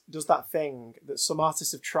artist does that thing that some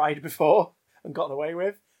artists have tried before and gotten away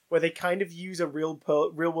with, where they kind of use a real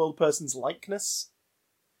world person's likeness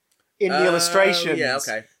in the illustrations. Yeah,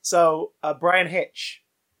 okay. So Brian Hitch,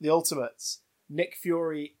 the Ultimates, Nick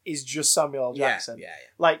Fury is just Samuel L. Jackson. Yeah.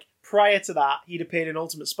 Like, prior to that, he'd appeared in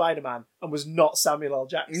Ultimate Spider-Man and was not Samuel L.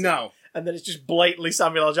 Jackson. No. And then it's just blatantly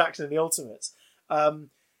Samuel L. Jackson in the Ultimates. Mike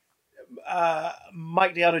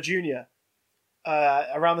Deodato Jr.,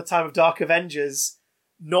 around the time of Dark Avengers,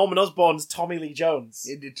 Norman Osborn's Tommy Lee Jones.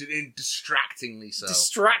 Distractingly so.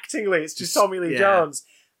 Distractingly, it's just Tommy Lee Jones.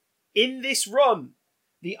 In this run,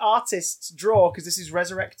 the artists draw, because this is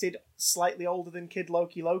resurrected, slightly older than Kid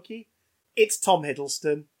Loki. It's Tom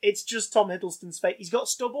Hiddleston. It's just Tom Hiddleston's face. He's got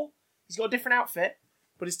stubble. He's got a different outfit,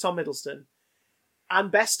 but it's Tom Hiddleston. And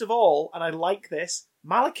best of all, and I like this,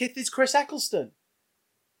 Malekith is Chris Eccleston.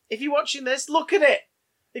 If you're watching this, look at it.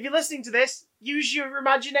 If you're listening to this, use your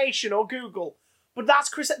imagination or Google. But that's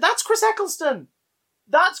Chris Eccleston.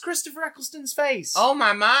 That's Christopher Eccleston's face. Oh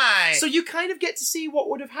my. So you kind of get to see what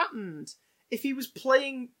would have happened if he was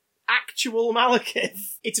playing actual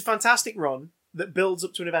Malekith. It's a fantastic run that builds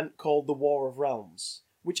up to an event called the War of Realms,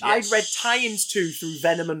 which I'd read tie-ins to through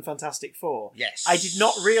Venom and Fantastic Four. Yes. I did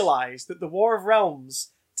not realise that the War of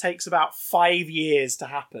Realms takes about 5 years to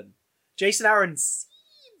happen. Jason Aaron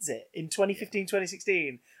seeds it in 2015,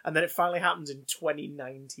 2016, and then it finally happens in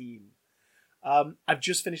 2019. I've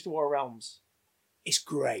just finished the War of Realms. It's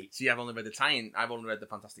great. See, I've only read the tie-in. I've only read the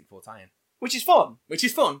Fantastic Four tie-in. Which is fun. Which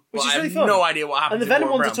is fun. Which but is really I have fun. no idea what happens. And the in Venom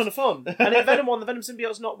War of one's a ton of Realms. fun. And in Venom 1, the Venom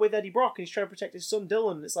symbiote's not with Eddie Brock, and he's trying to protect his son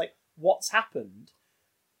Dylan. And it's like, what's happened?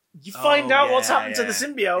 You find out what's happened to the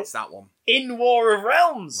symbiote It's that one. in War of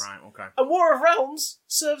Realms. Right, okay. And War of Realms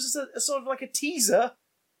serves as a sort of like a teaser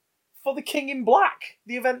for the King in Black,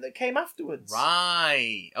 the event that came afterwards.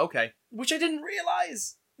 Right, okay. Which I didn't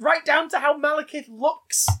realise. Right down to how Malekith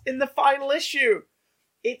looks in the final issue.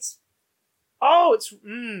 It's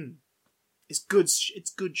good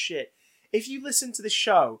shit. If you listen to this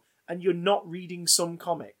show and you're not reading some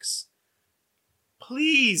comics,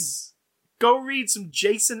 please go read some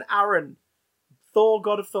Jason Aaron, Thor: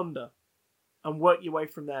 God of Thunder, and work your way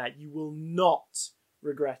from there. You will not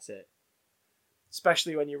regret it.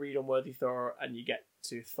 Especially when you read Unworthy Thor and you get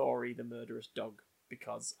to Thori the Murderous Dog,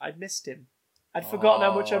 because I'd missed him. I'd forgotten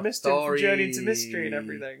how much I missed him from Journey into Mystery and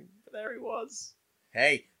everything. But there he was.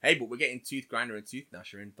 Hey, but we're getting Tooth Grinder and Tooth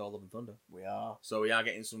Gnasher in Thor: Love and Thunder. We are. So we are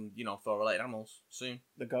getting some, Thor-related animals soon.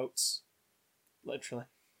 The goats. Literally.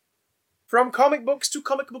 From comic books to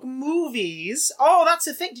comic book movies. Oh, that's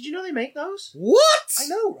a thing. Did you know they make those? What? I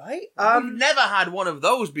know, right? We've never had one of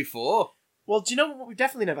those before. Well, do you know what we've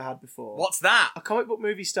definitely never had before? What's that? A comic book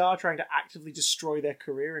movie star trying to actively destroy their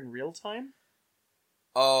career in real time?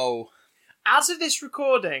 Oh. As of this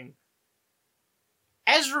recording,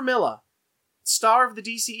 Ezra Miller, star of the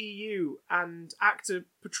DCEU and actor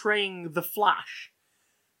portraying The Flash,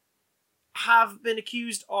 have been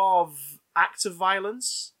accused of acts of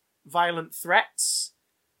violence, violent threats,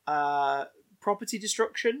 property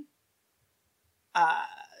destruction.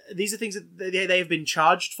 These are things that they have been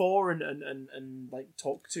charged for and like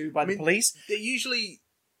talked to by the police.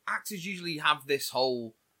 Actors usually have this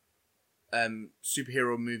whole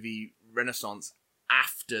superhero movie renaissance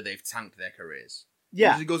after they've tanked their careers. Yeah.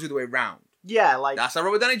 It usually goes the other way around. Yeah, like... That's how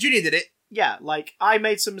Robert Downey Jr. did it. Yeah, like, I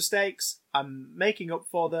made some mistakes, I'm making up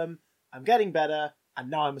for them, I'm getting better, and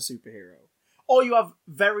now I'm a superhero. or you have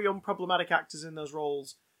very unproblematic actors in those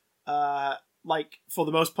roles. Like, for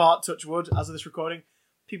the most part, touch wood, as of this recording,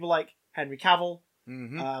 people like Henry Cavill,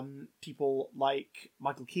 people like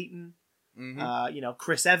Michael Keaton,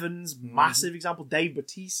 Chris Evans, massive example, Dave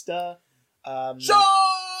Bautista, John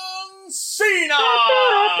Cena,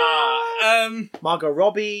 Margot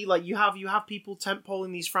Robbie. Like, you have people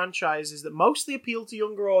tentpoling these franchises that mostly appeal to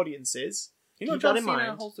younger audiences. You know, Keep John that in Cena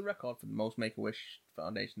mind. holds the record for the most Make-A-Wish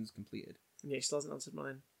Foundations completed. Yeah, he still hasn't answered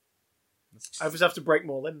mine. I just have to break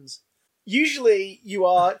more limbs. Usually, you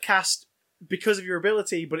are cast because of your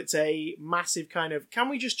ability, but it's a massive kind of, can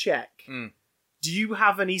we just check? Do you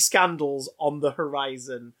have any scandals on the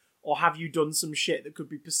horizon? Or have you done some shit that could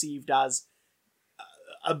be perceived as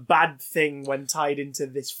a bad thing when tied into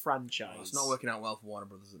this franchise? It's not working out well for Warner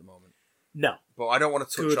Brothers at the moment. No. But I don't want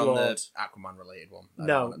to touch Good on Lord. the Aquaman-related one. I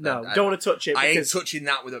don't want to touch it. I ain't Because touching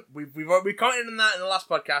that with a... We commented on that in the last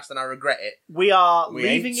podcast, and I regret it. we are We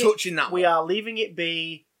leaving ain't it. touching that We one. are leaving it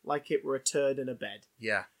be like it were a turd in a bed.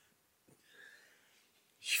 Yeah.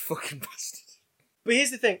 You fucking bastard. But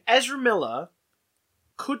here's the thing: Ezra Miller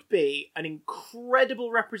could be an incredible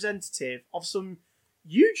representative of some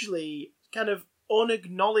hugely kind of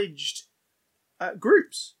unacknowledged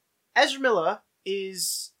groups. Ezra Miller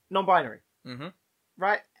is non-binary,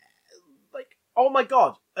 right? Like, oh my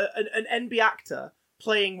god, an NB actor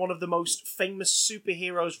playing one of the most famous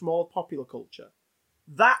superheroes from all of popular culture.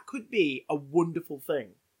 That could be a wonderful thing.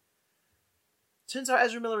 Turns out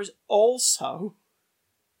Ezra Miller is also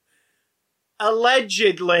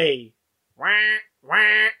allegedly. I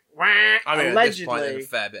mean, at this point, Allegedly, there's a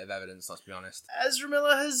fair bit of evidence, let's be honest. Ezra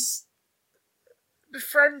Miller has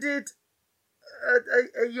befriended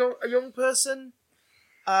a young person,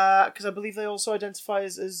 because I believe they also identify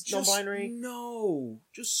as non-binary. No,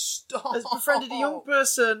 just stop. Has befriended a young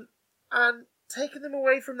person and taken them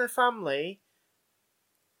away from their family.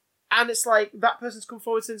 And it's like, that person's come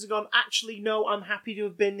forward since and gone, actually, no, I'm happy to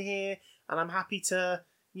have been here, and I'm happy to,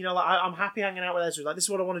 I'm happy hanging out with Ezra. Like, this is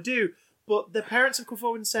what I want to do. But their parents have come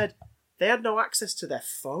forward and said they had no access to their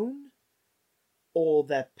phone, or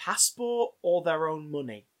their passport, or their own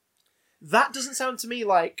money. That doesn't sound to me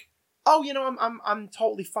like, oh, I'm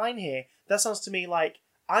totally fine here. That sounds to me like,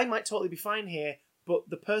 I might totally be fine here, but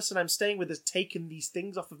the person I'm staying with has taken these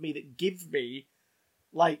things off of me that give me,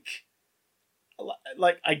 like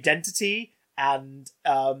identity and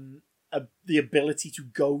the ability to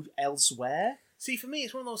go elsewhere. See, for me,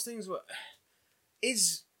 it's one of those things where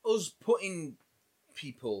is us putting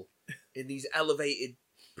people in these elevated,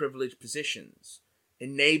 privileged positions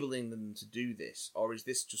enabling them to do this, or is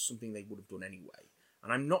this just something they would have done anyway?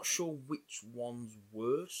 And I'm not sure which one's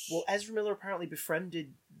worse. Well, Ezra Miller apparently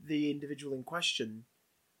befriended the individual in question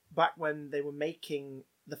back when they were making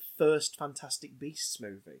the first Fantastic Beasts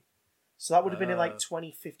movie. So that would have been in like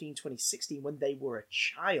 2015, 2016 when they were a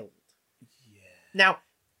child. Yeah. Now,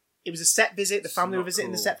 it was a set visit. The It's family were not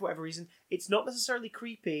visiting the cool. set for whatever reason. It's not necessarily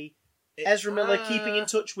creepy. Ezra Miller keeping in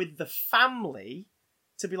touch with the family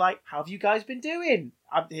to be like, how have you guys been doing?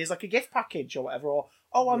 Here's like a gift package or whatever. Or,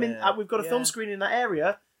 we've got a film screening in that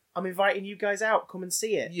area. I'm inviting you guys out. Come and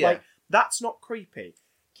see it. Yeah. Like, that's not creepy.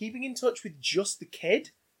 Keeping in touch with just the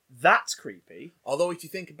kid, that's creepy. Although if you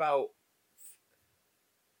think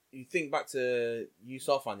back to, you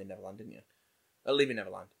saw Finding Neverland, didn't you? Leaving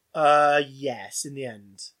Neverland. Yes, in the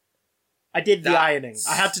end. I did the ironing.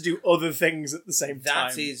 I had to do other things at the same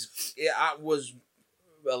time. That was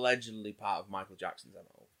allegedly part of Michael Jackson's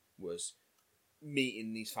MO, was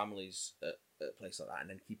meeting these families at a place like that and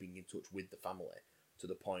then keeping in touch with the family to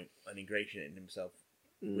the point and ingratiating himself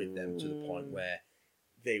with them to the point where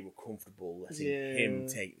they were comfortable letting him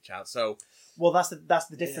take the child. So, well, that's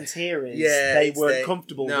the difference here is Yeah, they it's weren't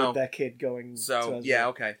comfortable no. with their kid going. So to yeah,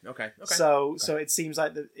 okay. So it seems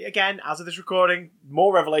like again, as of this recording,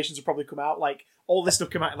 more revelations will probably come out. Like, all this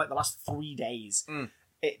stuff came out in like the last 3 days.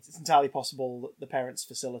 It's entirely possible that the parents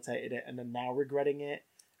facilitated it and are now regretting it.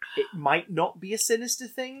 It might not be a sinister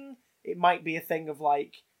thing. It might be a thing of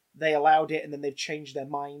like, they allowed it and then they've changed their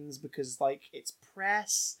minds because like it's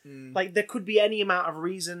press. Like, there could be any amount of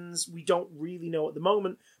reasons. We don't really know at the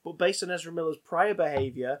moment, but based on Ezra Miller's prior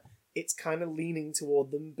behaviour, it's kind of leaning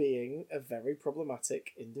toward them being a very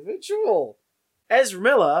problematic individual. Ezra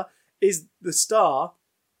Miller is the star,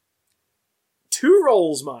 2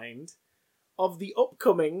 roles mind, of the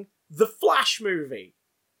upcoming The Flash movie,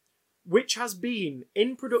 which has been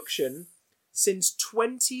in production since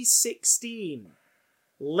 2016.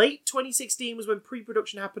 Late 2016 was when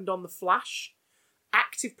pre-production happened on The Flash.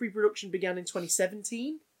 Active pre-production began in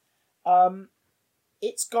 2017.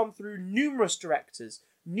 It's gone through numerous directors,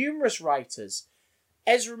 numerous writers.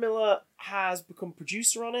 Ezra Miller has become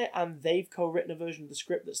producer on it, and they've co-written a version of the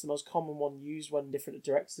script that's the most common one used when different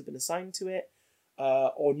directors have been assigned to it,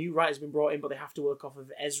 or new writers have been brought in, but they have to work off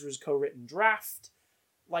of Ezra's co-written draft.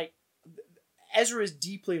 Like, Ezra is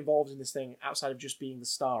deeply involved in this thing outside of just being the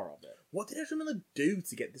star of it. What did Ezra Miller do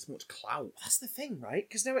to get this much clout? That's the thing, right?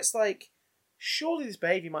 Because now it's like, surely this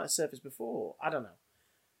behaviour might have surfaced before. I don't know.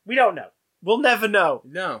 We don't know. We'll never know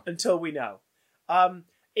No. until we know.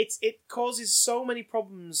 It causes so many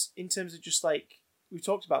problems in terms of just like, we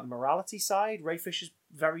talked about the morality side. Ray Fisher's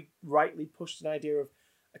very rightly pushed an idea of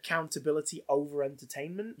accountability over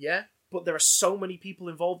entertainment. Yeah. But there are so many people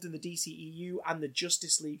involved in the DCEU and the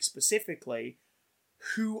Justice League specifically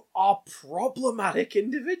who are problematic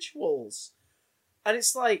individuals. And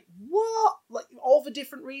it's like, what? Like, all for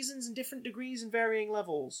different reasons and different degrees and varying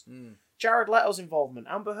levels. Jared Leto's involvement,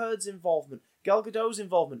 Amber Heard's involvement, Gal Gadot's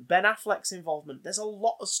involvement, Ben Affleck's involvement. There's a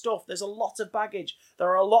lot of stuff. There's a lot of baggage. There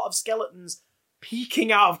are a lot of skeletons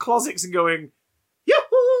peeking out of closets and going,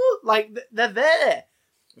 yahoo! Like, they're there.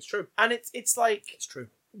 It's true. And it's like, It's true.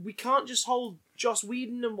 we can't just hold Joss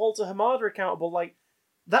Whedon and Walter Hamada accountable. Like,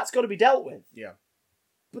 that's got to be dealt with. Yeah.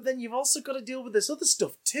 But then you've also got to deal with this other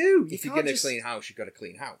stuff too. If you're going to clean house, you've got to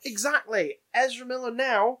clean house. Exactly. Ezra Miller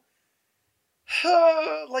now,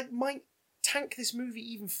 might tank this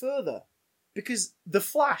movie even further. Because The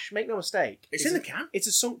Flash, make no mistake, It's in the can. It's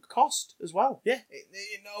a sunk cost as well. Yeah.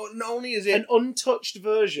 Not only is it... An untouched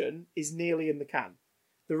version is nearly in the can.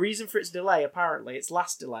 The reason for its delay, apparently, its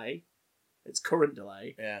last delay, its current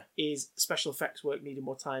delay, Yeah. is special effects work needed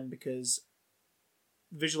more time because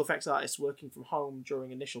visual effects artists working from home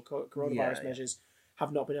during initial coronavirus measures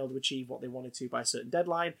have not been able to achieve what they wanted to by a certain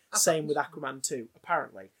deadline. Same with Aquaman 2,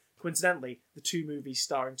 apparently. Coincidentally, the two movies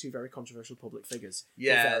starring two very controversial public figures for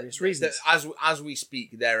various reasons. As we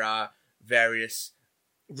speak, there are various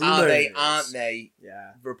Rumors. aren't they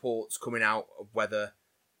Yeah. reports coming out of whether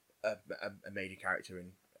a major character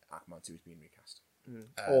in Aquaman 2 is being recast.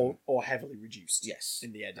 Or heavily reduced. Yes.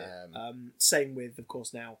 In the edit. Same with, of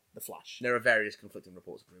course, now The Flash. There are various conflicting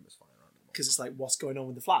reports and rumours flying around. Because it's like, what's going on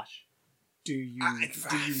with The Flash? Do you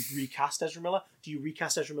recast Ezra Miller? Do you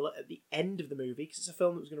recast Ezra Miller at the end of the movie? Because it's a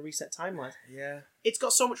film that was going to reset timelines. Yeah. It's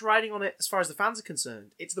got so much riding on it as far as the fans are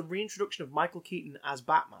concerned. It's the reintroduction of Michael Keaton as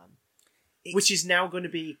Batman, which is now going to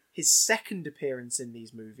be his second appearance in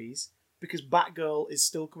these movies, because Batgirl is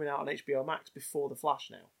still coming out on HBO Max before The Flash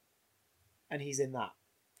now. And he's in that.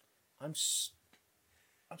 I'm so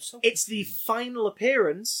It's the confused. final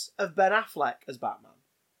appearance of Ben Affleck as Batman.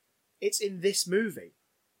 It's in this movie.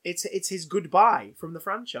 It's his goodbye from the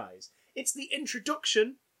franchise. It's the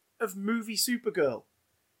introduction of movie Supergirl.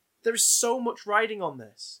 There is so much riding on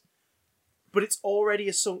this. But it's already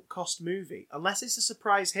a sunk cost movie. Unless it's a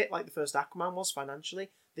surprise hit like the first Aquaman was financially,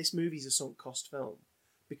 this movie's a sunk cost film.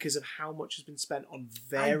 Because of how much has been spent on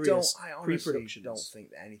various I honestly pre-productions. don't think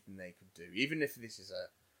that anything they could do, even if this is a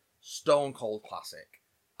stone cold classic,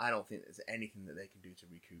 I don't think there's anything that they can do to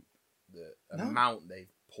recoup the amount they've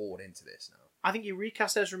poured into this now. I think you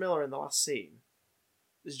recast Ezra Miller in the last scene.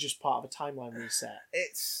 This is just part of a timeline reset.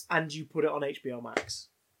 And you put it on HBO Max.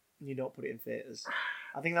 And you don't put it in theatres.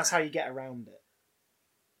 I think that's how you get around it.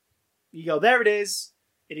 You go, there it is.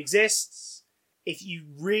 It exists. If you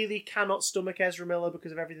really cannot stomach Ezra Miller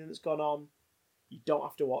because of everything that's gone on, you don't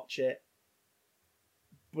have to watch it.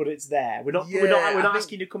 But it's there. We're not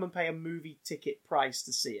asking you to come and pay a movie ticket price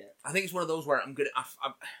to see it. I think it's one of those where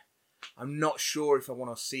I'm not sure if I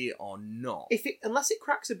want to see it or not. Unless it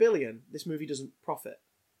cracks $1 billion, this movie doesn't profit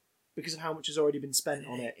because of how much has already been spent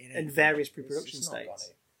on it in various pre-production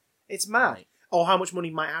states. It's mad. Right. Or how much money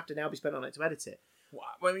might have to now be spent on it to edit it. Well,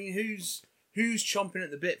 I mean, who's chomping at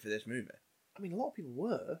the bit for this movie? I mean, a lot of people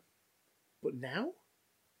were, but now,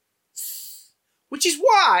 which is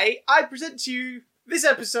why I present to you this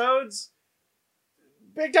episode's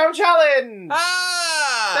Big Down Challenge.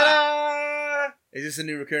 Ta-da! Is this a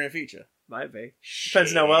new recurring feature? Might be.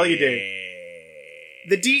 Depends on how well you do.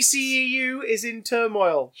 The DCEU is in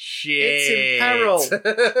turmoil. It's in peril.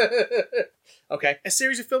 Okay. A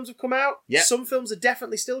series of films have come out. Yep. Some films are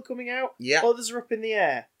definitely still coming out. Yep. Others are up in the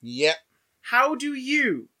air. Yep. How do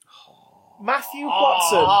you, Matthew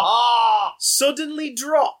Watson, suddenly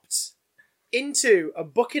dropped into a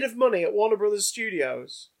bucket of money at Warner Brothers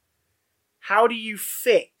Studios, how do you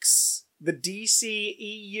fix the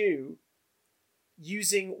DCEU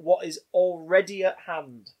using what is already at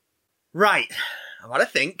hand? Right. I've had a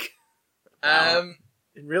think.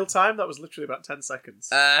 In real time, that was literally about 10 seconds.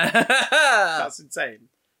 That's insane.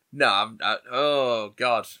 No, oh,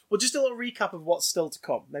 God. Well, just a little recap of what's still to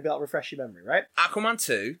come. Maybe that'll refresh your memory, right? Aquaman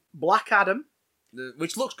 2. Black Adam.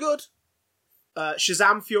 Which looks good.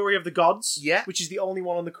 Shazam! Fury of the Gods. Yeah. Which is the only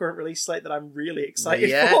one on the current release slate that I'm really excited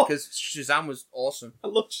Yeah, for. because Shazam was awesome. I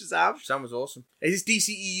love Shazam. Shazam was awesome. Is this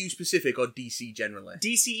DCEU specific or DC generally?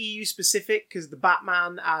 DCEU specific, because the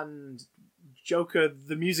Batman and Joker,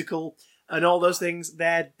 the musical, and all those things,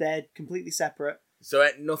 they're completely separate. So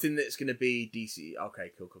nothing that's going to be DC.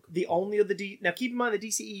 Okay, cool. The only other now keep in mind the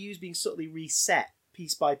DCEU is being subtly reset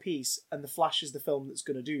piece by piece, and The Flash is the film that's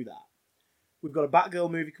going to do that. We've got a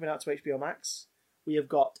Batgirl movie coming out to HBO Max. We have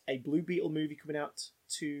got a Blue Beetle movie coming out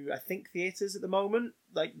to, I think, theaters at the moment.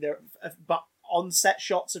 Like but on-set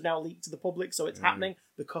shots have now leaked to the public, so it's happening.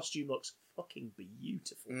 The costume looks fucking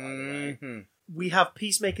beautiful, by the way. We have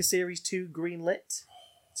Peacemaker Series 2 greenlit,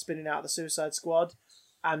 spinning out of the Suicide Squad.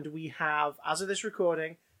 And we have, as of this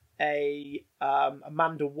recording, a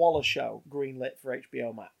Amanda Waller show greenlit for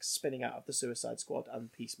HBO Max, spinning out of the Suicide Squad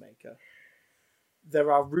and Peacemaker.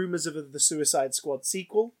 There are rumours of the Suicide Squad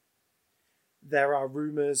sequel. There are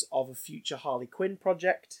rumours of a future Harley Quinn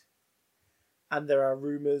project. And there are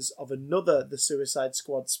rumours of another The Suicide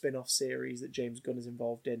Squad spin-off series that James Gunn is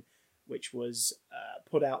involved in, which was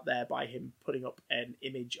put out there by him putting up an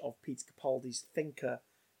image of Peter Capaldi's Thinker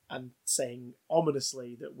and saying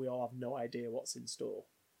ominously that we all have no idea what's in store.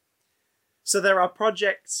 So there are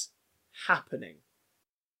projects happening.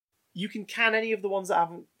 You can can any of the ones that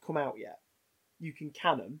haven't come out yet. You can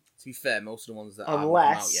can them. To be fair, most of the ones that haven't come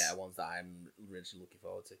out yet are ones that I'm really looking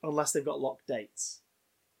forward to. Unless they've got locked dates.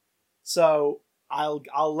 So I'll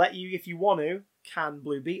let you, if you want to, can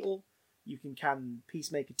Blue Beetle. You can can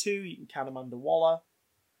Peacemaker 2. You can can Amanda Waller.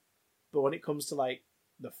 But when it comes to like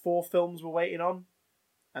the 4 films we're waiting on,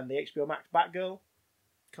 and the HBO Max Batgirl,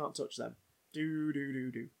 can't touch them.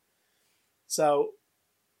 Do. So,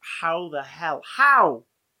 how the hell?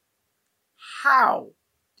 How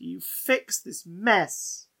do you fix this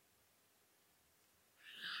mess?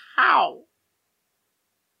 How?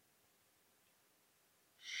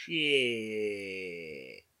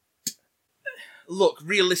 Shit. Look,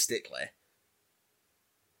 realistically,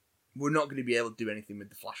 we're not going to be able to do anything with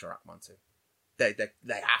the Flash or Aquaman 2.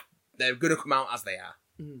 They're going to come out as they are.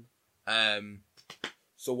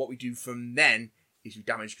 So what we do from then is we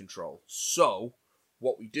damage control. So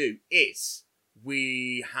what we do is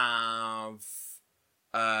we have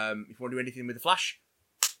if you want to do anything with the Flash,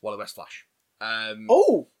 Wally West Flash.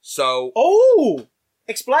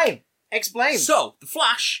 Explain. So the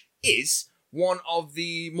Flash is one of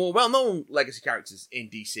the more well-known legacy characters in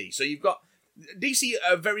DC. So you've got DC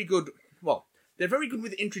are very good. Well, they're very good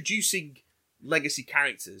with introducing legacy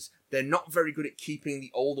characters. They're not very good at keeping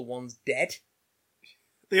the older ones dead.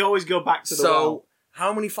 They always go back to the So, well.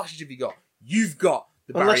 how many Flashes have you got? You've got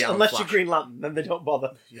the Barry Allen Unless Flash. you're Green Lantern, then they don't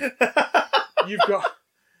bother. You've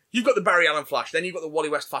got the Barry Allen Flash. Then you've got the Wally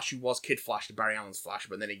West Flash, who was Kid Flash, the Barry Allen's Flash,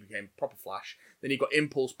 but then he became proper Flash. Then you've got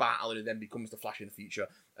Impulse Bat Allen, who then becomes the Flash in the future.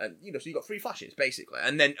 And so you've got 3 Flashes basically.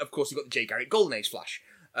 And then of course you've got the Jay Garrick Golden Age Flash.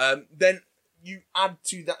 Then you add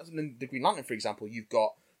to that the Green Lantern, for example. You've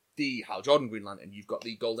got the Hal Jordan Green Lantern. You've got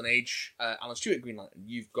the Golden Age Alan Stewart Green Lantern.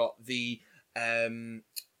 You've got the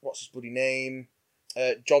what's his bloody name?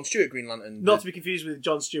 John Stewart Green Lantern. Not to be confused with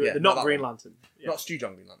John Stewart, Yeah, the not not that Green one. Lantern. Yeah. Not Stu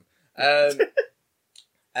John Green Lantern.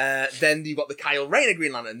 Then you've got the Kyle Rayner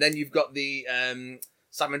Green Lantern. Then you've got the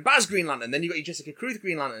Simon Baz Green Lantern. Then you've got your Jessica Cruz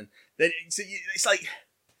Green Lantern. Then it's like,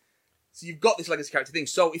 so you've got this legacy character thing.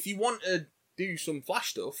 So if you want to do some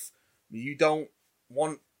Flash stuff, you don't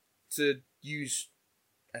want to use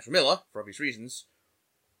Ezra Miller for obvious reasons.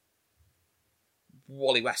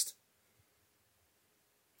 Wally West.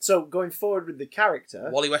 So going forward with the character,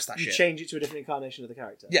 Wally West, that you shit. change it to a different incarnation of the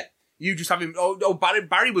character. Yeah. You just have him. Oh,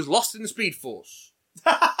 Barry was lost in the Speed Force.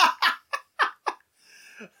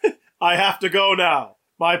 I have to go now.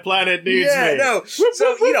 My planet needs Yeah, me. no. So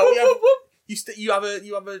you have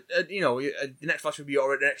the next Flash movie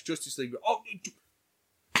or the next Justice League. Oh, you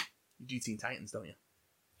do Teen Titans, don't you?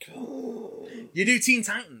 You do Teen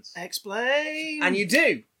Titans, Explain. and you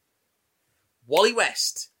do Wally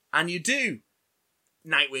West, and you do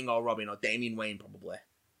Nightwing or Robin or Damian Wayne, probably.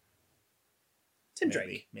 Tim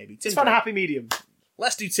Drake. Maybe. It's found a happy medium.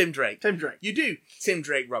 Let's do Tim Drake. Tim Drake. You do Tim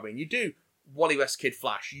Drake Robin. You do Wally West Kid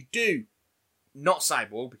Flash. You do not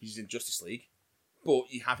Cyborg because he's in Justice League, but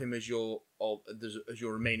you have him as your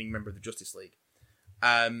remaining member of the Justice League.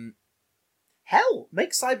 Hell,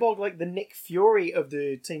 make Cyborg like the Nick Fury of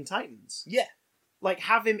the Teen Titans. Yeah. Like,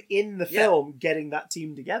 have him in the film getting that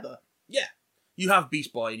team together. Yeah. You have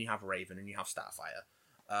Beast Boy and you have Raven and you have Starfire.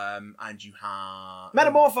 And you have...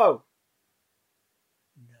 Metamorpho!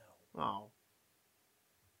 No. Oh.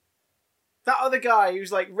 That other guy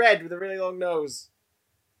who's like red with a really long nose.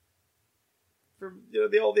 from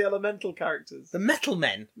all the elemental characters. The Metal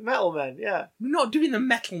Men. The Metal Men, yeah. We're not doing the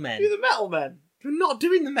Metal Men. Do the Metal Men. We're not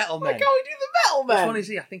doing the Metal Why Men. can't we do the Metal Men? Which one is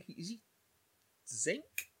he? I think is he Zinc?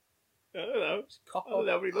 I don't know. Copper? I don't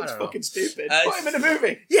know, but he looks I don't know. fucking stupid. Uh, Put him in a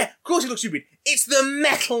movie. Yeah, of course he looks stupid. It's the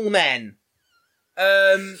Metal Men.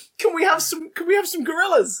 Can we have some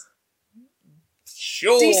gorillas?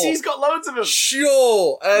 Sure. DC's got loads of them.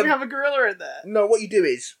 Sure. Can we have a gorilla in there? No, what you do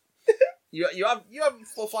is you have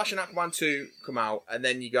Flash and Aquaman 2 come out, and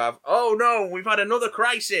then you go, oh no, we've had another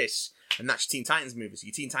crisis, and that's your Teen Titans movie. So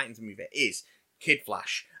your Teen Titans movie is Kid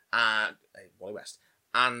Flash and Wally West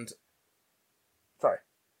and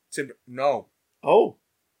Oh,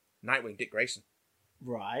 Nightwing, Dick Grayson.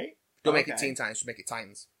 right. Don't make it Teen Titans, just make it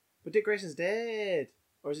Titans. But Dick Grayson's dead.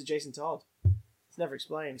 Or is it Jason Todd? It's never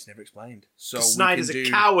explained. It's never explained. So Snyder's we can a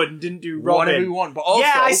do coward and didn't do Robin. whatever we want, but also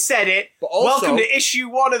yeah, I said it. But also, Welcome to issue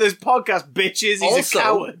 1 of this podcast, bitches. He's also, a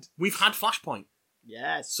coward. We've had Flashpoint,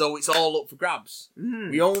 Yes. so it's all up for grabs.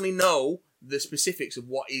 Mm. We only know the specifics of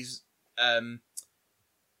what is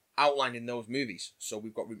outlined in those movies, so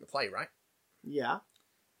we've got room to play, right? Yeah.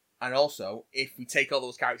 And also, if we take all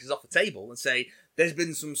those characters off the table and say there's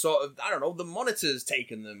been some sort of, I don't know, the Monitor's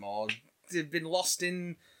taken them, or they've been lost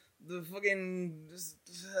in the fucking...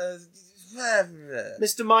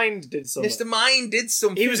 Mr. Mind did something. Mr. Mind did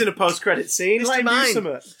something. He was in a post-credit scene. Mr. Let him do Mind.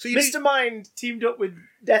 something. So you Mr. Mind teamed up with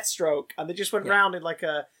Deathstroke, and they just went Yeah. round in like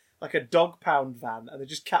a dog pound van, and they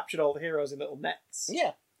just captured all the heroes in little nets.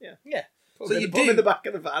 Yeah. Yeah. Yeah. Put So them you put them do- in the back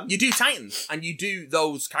of the van. You do Titans, and you do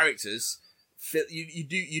those characters. You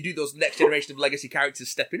do those next generation of legacy characters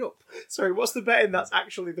stepping up. Sorry, what's the betting that's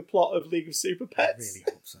actually the plot of League of Super I Pets? really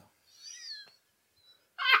hope so.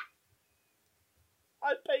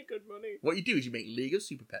 I'd pay good money. What you do is you make League of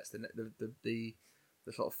Super Pets the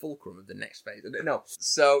sort of fulcrum of the next phase. No,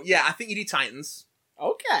 so yeah, I think you do Titans,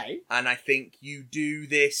 Okay. and I think you do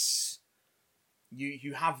this.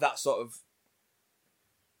 You have that sort of.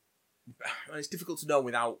 It's difficult to know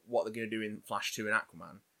without what they're going to do in Flash 2 and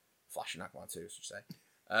Aquaman. Flash and Aquaman 2, I should say.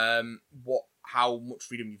 How much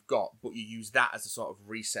freedom you've got, but you use that as a sort of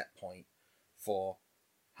reset point for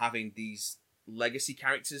having these legacy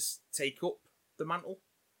characters take up the mantle.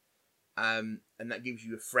 And that gives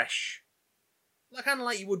you a fresh, kind of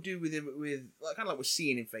like you would do with kind of like we're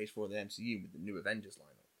seeing in Phase 4 of the MCU with the new Avengers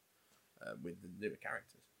lineup, with the newer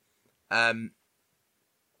characters.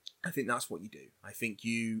 I think that's what you do. I think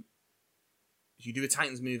you do a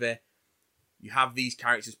Titans movie, you have these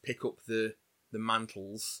characters pick up the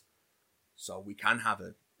mantles, so we can have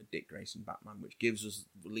a Dick Grayson Batman, which gives us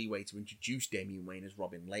leeway to introduce Damian Wayne as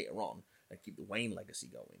Robin later on and keep the Wayne legacy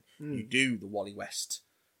going. You do the Wally West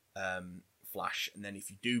Flash, and then if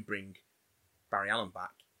you do bring Barry Allen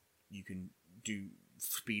back, you can do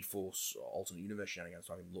Speed Force or alternate universe shenanigans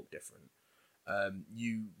to have him look different.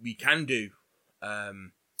 We can do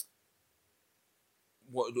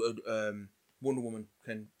Wonder Woman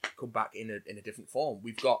can come back in a different form.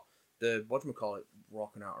 We've got the whatchamacallit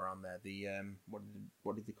rocking out around there. The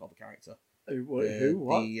what did they call the character? Who?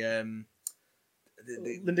 What?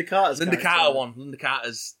 The Linda Carter's Linda character. Carter one. Linda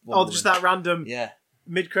Carter's Wonder Oh, Woman. just that random Yeah.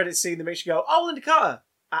 mid-credit scene that makes you go, "Oh, Linda Carter."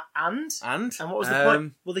 And And what was the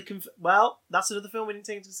point? Well, that's another film we didn't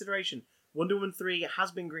take into consideration. Wonder Woman 3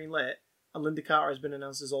 has been greenlit, and Linda Carter has been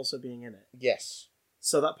announced as also being in it. Yes.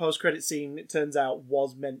 So that post-credit scene, it turns out,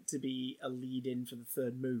 was meant to be a lead-in for the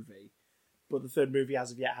third movie. But the third movie,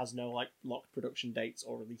 as of yet, has no locked production dates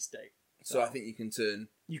or release date. So I think you can turn.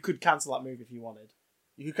 You could cancel that movie if you wanted.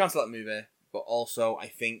 You could cancel that movie, but also I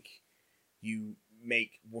think you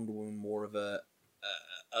make Wonder Woman more of a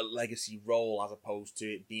legacy role as opposed to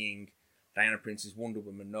it being Diana Prince's Wonder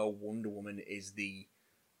Woman. No, Wonder Woman is the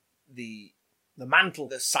mantle,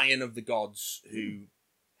 the scion of the gods who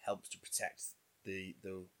helps to protect the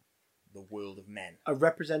world of men. a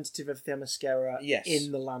representative of Themyscira Yes.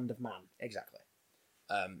 in the land of man. Exactly.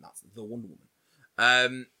 That's the Wonder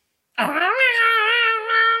Woman.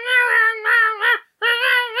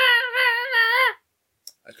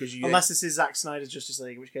 Because you Unless this is Zack Snyder's Justice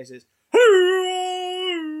League, in which case it's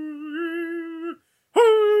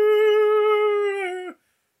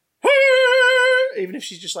even if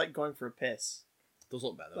she's just going for a piss. does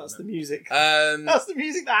look better. That's the doesn't music. it? That's the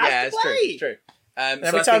music that yeah, has it's to play. true. It's true. And So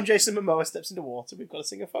every I time think- Jason Momoa steps into water, we've got to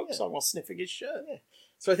sing a folk song while sniffing his shirt.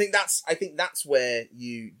 So I think that's where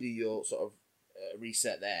you do your sort of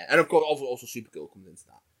reset there, and of course also Supergirl comes into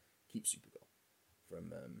that. Keep Supergirl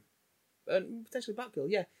from and potentially Batgirl.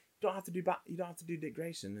 Yeah, you don't have to do Dick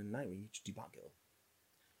Grayson and Nightwing. You just do Batgirl.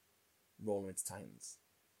 Roll them into Titans.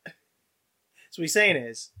 So what he's saying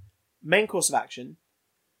is, main course of action,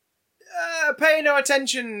 Pay no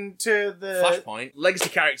attention to the Flashpoint, legacy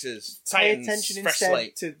characters, Pay Titans, attention fresh instead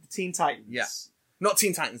slate. to the Teen Titans. Yeah. Not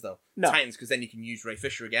Teen Titans though. No. Titans, because then you can use Ray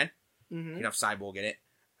Fisher again. Mm-hmm. You can have Cyborg in it,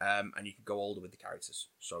 and you can go older with the characters,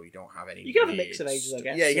 so you don't have any. You can have a weird mix of ages, I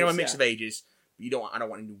guess. Yeah, you can have a Yeah. mix of ages, but you don't. I don't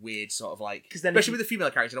want any weird sort of like. 'Cause then especially if with the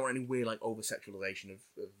female characters, I don't want any weird like over sexualization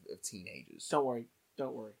of teenagers. Don't worry.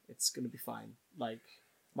 It's going to be fine. Like,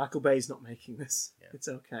 Michael Bay's not making this. Yeah. It's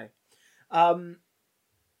okay.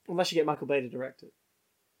 Unless you get Michael Bay to direct it.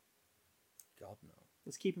 God no.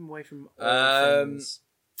 Let's keep him away from all things.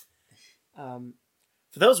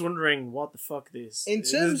 For those wondering what the fuck this In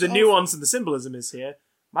terms the of- nuance and the symbolism is here,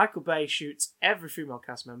 Michael Bay shoots every female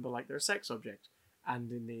cast member like they're a sex object.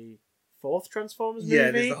 And in the fourth Transformers movie,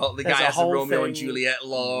 Yeah, there's the guy has the whole Romeo and thing- Juliet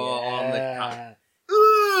law on the. Yeah.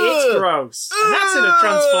 It's gross. And that's in a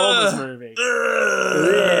Transformers movie.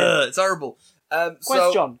 It's horrible.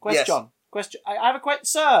 Question. I have a question.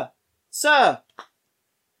 Sir,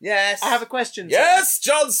 Yes. I have a question. sir. Yes,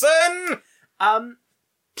 Johnson.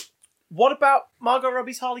 What about Margot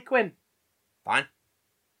Robbie's Harley Quinn? Fine.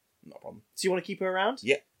 Not a problem. Do you want to keep her around?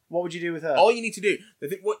 Yeah. What would you do with her? All you need to do,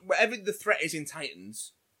 whatever the threat is in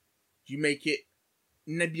Titans, you make it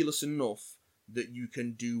nebulous enough that you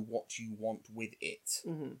can do what you want with it.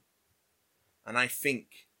 Mm-hmm. And I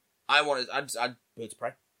think I'd Birds of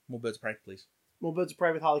Prey. More Birds of Prey, please. More Birds of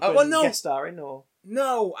Prey with Harley Quinn well, no. guest starring, or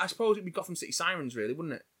No, I suppose it'd be Gotham City Sirens, really,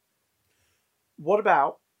 wouldn't it? what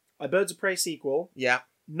about a Birds of Prey sequel? Yeah.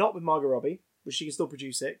 Not with Margot Robbie, but she can still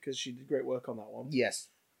produce it because she did great work on that one. Yes.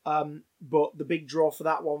 But the big draw for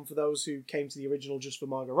that one, for those who came to the original just for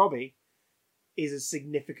Margot Robbie, is a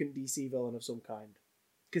significant DC villain of some kind.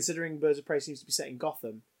 Considering Birds of Prey seems to be set in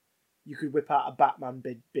Gotham, you could whip out a Batman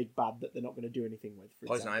big bad that they're not going to do anything with. For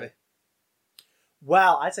Poison example. Ivy.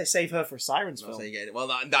 Well, I'd say save her for a Sirens That's film. how you get it. Well,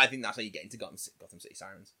 I think that's how you get into Gotham City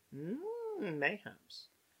Sirens. Mayhaps.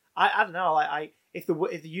 I don't know. If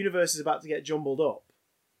the universe is about to get jumbled up,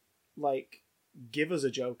 like, give us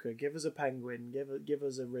a Joker, give us a Penguin, give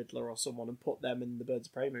us a Riddler or someone, and put them in the Birds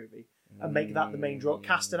of Prey movie, and make that the main draw.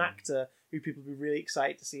 Cast an actor who people would be really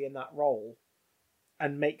excited to see in that role,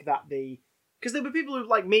 and make that because there were people who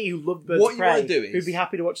like me who loved Birds What of you wanna Prey do is- who'd be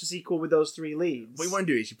happy to watch a sequel with those three leads. What you want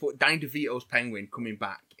to do is you put Danny DeVito's Penguin coming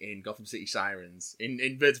back in Gotham City Sirens,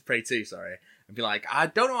 in Birds of Prey 2, sorry, and be like, I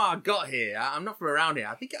don't know how I got here. I'm not from around here.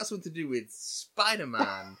 I think it has something to do with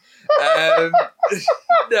Spider-Man.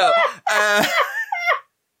 No.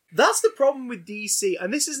 That's the problem with DC,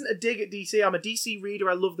 and this isn't a dig at DC. I'm a DC reader.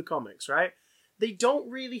 I love the comics, right? They don't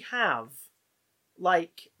really have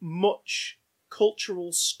like much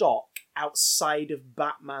cultural stock outside of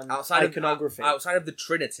Batman iconography. outside of the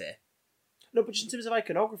Trinity. No, but just in terms of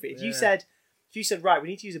iconography, if you Yeah. said right, we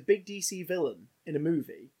need to use a big DC villain in a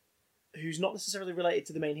movie who's not necessarily related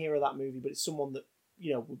to the main hero of that movie, but it's someone that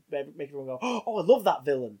would make everyone go, oh, I love that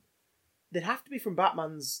villain. They'd have to be from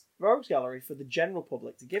Batman's rogues gallery for the general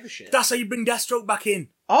public to give a shit. That's how you bring Deathstroke back in.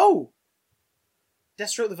 Oh!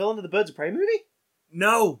 Deathstroke the villain of the Birds of Prey movie?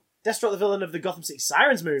 No. Deathstroke the villain of the Gotham City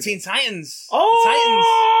Sirens movie? Teen Titans.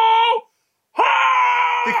 Oh! The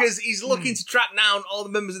Titans. Because he's looking to track down all the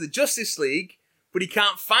members of the Justice League, but he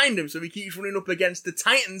can't find them, so he keeps running up against the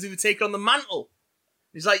Titans who've taken on the mantle.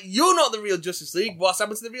 He's like, you're not the real Justice League. What's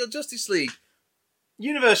happened to the real Justice League?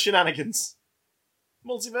 Universe shenanigans.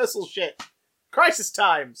 Multiversal shit. Crisis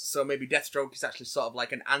times. So maybe Deathstroke is actually sort of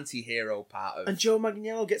like an anti-hero part of... And Joe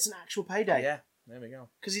Manganiello gets an actual payday. Yeah, there we go.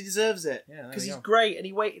 Because he deserves it. Yeah, there Because we he's go. great and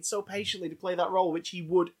he waited so patiently to play that role, which he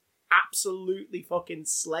would absolutely fucking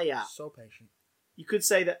slay at. So patient. You could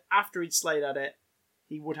say that after he'd slayed at it,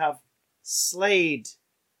 he would have slayed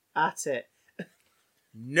at it.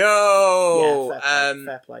 No!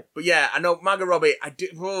 Fair play. But yeah, I know Margot Robbie, I do...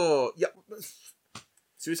 Oh, yeah.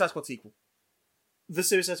 Suicide Squad sequel. The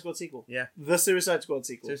Suicide Squad sequel. Yeah. The Suicide Squad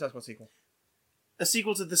sequel. Suicide Squad sequel. A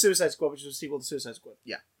sequel to The Suicide Squad, which was a sequel to Suicide Squad.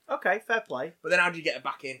 Yeah. Okay, fair play. But then how do you get it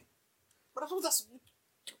back in? But I thought that's...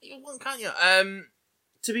 One, can't you?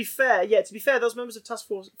 To be fair, those members of Task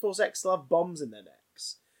Force X still have bombs in their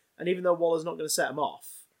necks. And even though Waller's not going to set them off,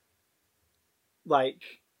 like...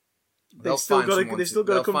 They've still got to come to a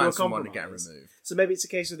someone compromise. to get removed. So maybe it's a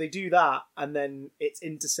case where they do that and then it's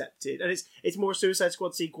intercepted. And it's more a Suicide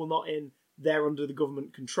Squad sequel, not in they're under the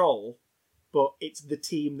government control, but it's the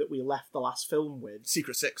team that we left the last film with.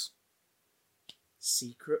 Secret Six.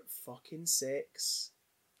 Secret fucking Six.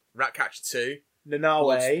 Ratcatcher 2. Nanawe.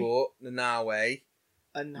 Bloodsport. Nanawe.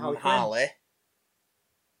 And Harley.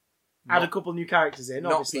 Add a couple new characters in,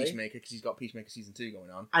 Not obviously. Peacemaker, because he's got Peacemaker Season 2 going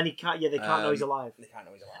on. And they can't know he's alive. They can't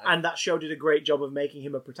know he's alive. And that show did a great job of making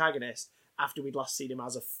him a protagonist. after we'd last seen him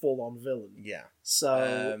as a full-on villain. Yeah.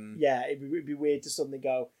 So, it'd be weird to suddenly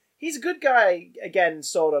go, he's a good guy again,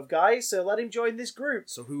 sort of guy, so let him join this group.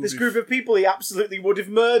 So who? This group of people he absolutely would have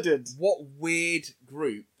murdered. What weird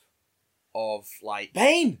group of like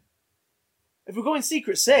Bane! If we're going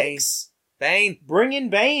Secret Six, Bane, bring in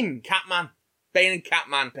Bane. Catman, Bane and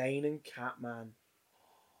Catman. Bane and Catman.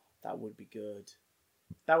 That would be good.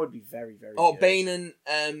 That would be very, very Oh, good. Bane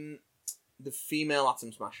and the female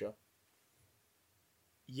Atom Smasher.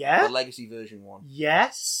 Yeah? The Legacy version one.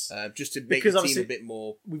 Yes. Just to make Because the team obviously a bit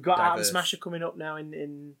more We've got Atom diverse. Smasher coming up now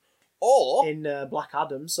in Or Black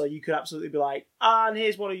Adam, so you could absolutely be like, and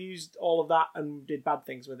here's one who used all of that and did bad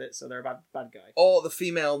things with it, so they're a bad guy. the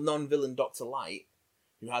female non-villain Dr. Light,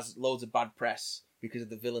 who has loads of bad press because of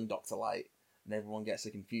the villain Dr. Light, and everyone gets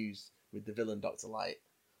her confused with the villain Dr. Light.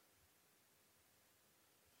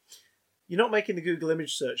 You're not making the Google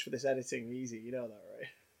image search for this editing easy, you know that, right?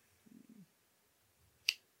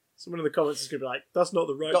 Someone in the comments is going to be like, that's not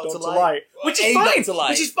the right Dr. Light. Which is A fine! Dr. Light.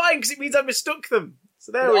 Which is fine, because it means I mistook them.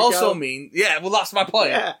 So there It we also go. mean, yeah, well, that's my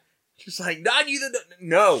point. Yeah. Just like, I knew that.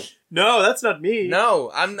 No, No, that's not me. no,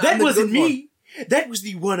 I'm That the wasn't good one. me. That was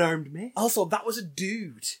the one-armed man. Also, that was a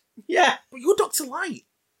dude. Yeah. But you're Dr. Light.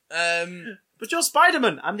 But you're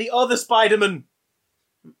Spider-Man. I'm the other Spider-Man.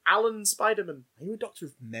 I'm Alan Spider-Man. Are you a doctor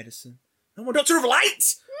of medicine? No, I'm a doctor of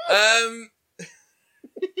light.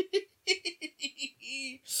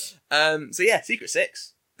 So yeah, Secret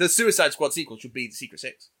Six. The Suicide Squad sequel should be the Secret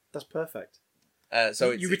Six. That's perfect.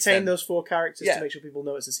 So you retain those 4 characters yeah. to make sure people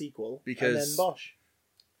know it's a sequel. Because- And then Bosch.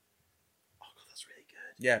 Oh, God, that's really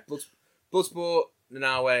good. Yeah, Bloodsport,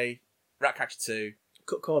 Nanawe, Ratcatcher 2,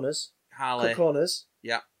 Cut corners. Harley. Cut corners.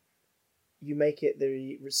 Yeah. You make it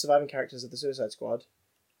the surviving characters of the Suicide Squad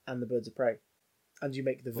and the Birds of Prey. And you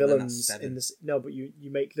make the Well, then villains that's 7. in this. No, but you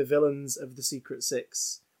make the villains of the Secret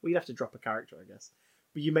Six. Well, you'd have to drop a character, I guess.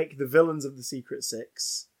 But you make the villains of the Secret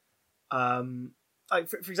Six. Like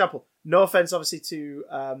for example, no offense, obviously to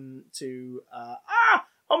oh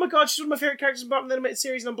my God, she's one of my favorite characters in Batman the Animated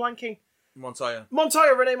Series, and I'm blanking. Montoya.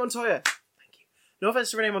 Renee Montoya. Thank you. No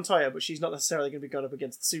offense to Renee Montoya, but she's not necessarily going to be going up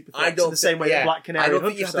against the super I threats don't in the same way yeah, that Black Canary I don't and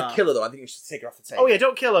think you have Huntress to are. kill her though. I think you should take her off the table. Oh yeah,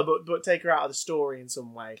 don't kill her, but take her out of the story in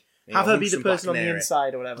some way. You Have know, her be the Huntress and Black person on the Canary.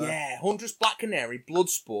 inside or whatever. Yeah, Huntress, Black Canary,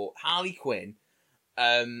 Bloodsport, Harley Quinn,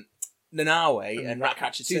 Nanawe, And and Ratcatcher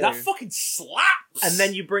Ratcatcher 2. 2. That fucking slaps! And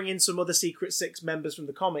then you bring in some other Secret Six members from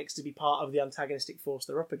the comics to be part of the antagonistic force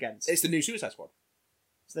they're up against. It's the new Suicide Squad.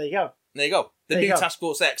 So there you go. There you go. The There you new go. Task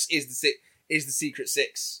Force X is the Secret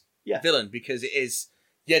Six Yeah. villain because it is.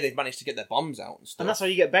 Yeah, they've managed to get their bombs out and stuff. And that's why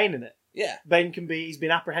you get Bane in it. Yeah, Bane he's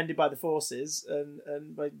been apprehended by the forces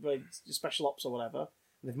and by special ops or whatever.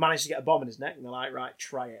 And they've managed to get a bomb in his neck and they're like, right,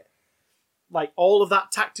 try it. Like all of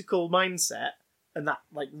that tactical mindset and that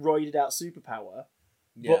like roided out superpower,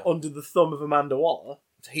 yeah. but under the thumb of Amanda Waller.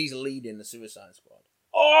 So he's leading the Suicide Squad.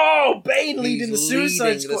 Oh, Bane leading He's the Suicide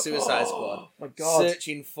leading Squad. the Suicide Oh, Squad. my God.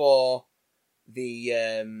 Searching for the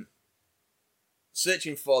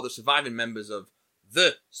surviving members of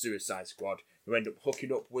the Suicide Squad who end up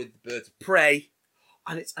hooking up with the Birds of Prey.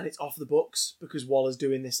 And it's off the books because Waller's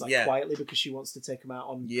doing this like Yeah. quietly because she wants to take him out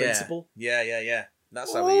on Yeah, principle. yeah.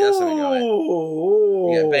 That's how we got it.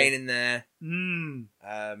 Oh. You get Bane in there. Mm.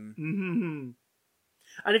 Um,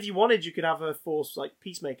 And if you wanted, you could have her force like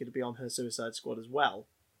Peacemaker to be on her Suicide Squad as well.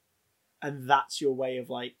 And that's your way of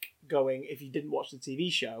like going. If you didn't watch the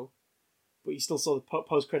TV show, but you still saw the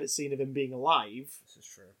post-credit scene of him being alive, this is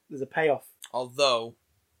true. there's a payoff. Although,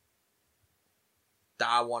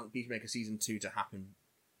 I want Peacemaker Season 2 to happen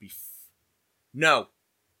No.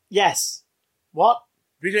 Yes. What?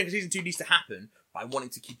 Peacemaker Season 2 needs to happen by wanting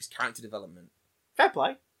to keep his character development. Fair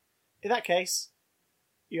play. In that case,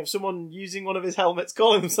 you have someone using one of his helmets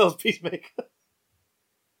calling themselves Peacemaker.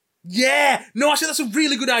 Yeah! No, actually, that's a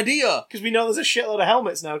really good idea! Because we know there's a shitload of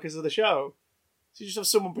helmets now because of the show. So you just have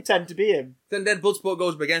someone pretend to be him. Then Bloodsport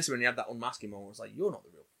goes up against him and you have that unmasking moment. It's like, you're not the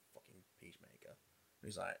real fucking Peacemaker. And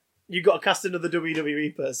he's like, You've got to cast another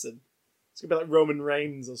WWE person. It's going to be like Roman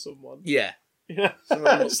Reigns or someone. yeah. Yeah.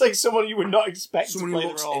 Someone who Just like someone you would not expect Someone to who play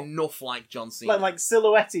looks the role. enough like John Cena. Like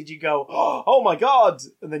silhouetted, you go, oh my God.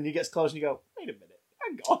 And then you get close and you go, wait a minute,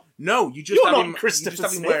 hang on. No, you just You're have not him. Christopher You just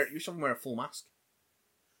have him Smith. wear. You just have him wear a full mask,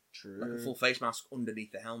 True. like a full face mask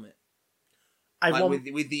underneath the helmet. I Like want...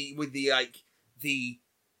 with the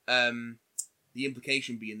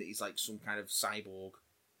implication being that he's like some kind of cyborg,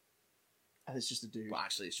 And it's just a dude. but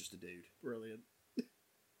actually it's just a dude. Brilliant.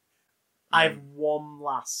 I have one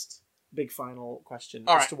last big final question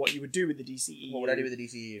All as right. to what you would do with the DCEU. What would I do with the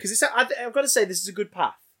DCU? Because I've got to say, this is a good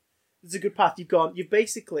path. This is a good path. You've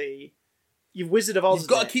basically You've Wizard of Oz. You've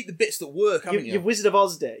got to keep the bits that work, haven't you? You've Wizard of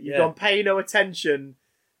Oz it. You've gone pay no attention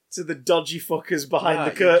to the dodgy fuckers behind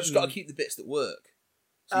the curtain. You've just got to keep the bits that work.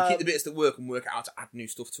 So you keep the bits that work and work out how to add new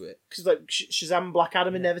stuff to it. Because like Shazam and Black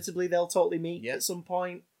Adam, inevitably they'll totally meet at some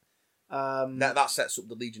point. That sets up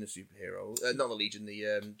the Legion of Superheroes. Not the Legion,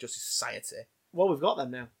 the Justice Society. Well, we've got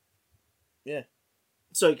them now. Yeah.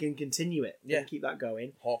 So you can continue it. Yeah. And keep that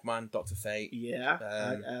going. Hawkman, Dr. Fate. Yeah.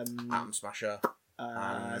 Atom Smasher.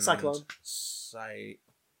 Cyclone.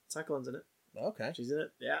 Cyclone's in it. Okay. She's in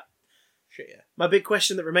it. Yeah. Shit, yeah. My big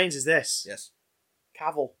question that remains is this. Yes.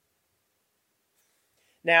 Cavill.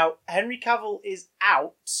 Now, Henry Cavill is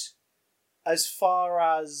out as far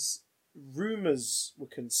as rumours were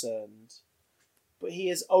concerned, but he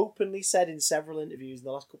has openly said in several interviews in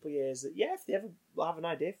the last couple of years that, yeah, if they ever have an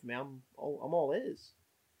idea for me, I'm all ears.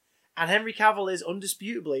 And Henry Cavill is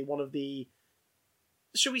undisputably one of the,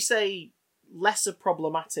 shall we say, lesser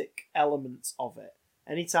problematic elements of it.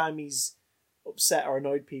 Anytime he's upset or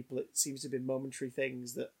annoyed people, it seems to have been momentary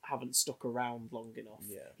things that haven't stuck around long enough.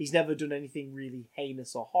 Yeah. He's never done anything really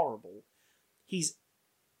heinous or horrible. He's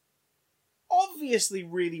obviously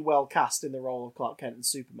really well cast in the role of Clark Kent and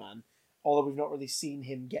Superman, although we've not really seen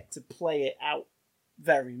him get to play it out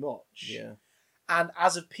very much. Yeah. And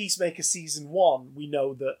as of Peacemaker Season 1, we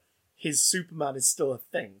know that his Superman is still a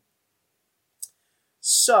thing.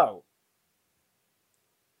 So,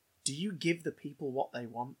 do you give the people what they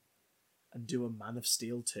want and do a Man of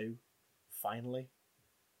Steel 2, finally?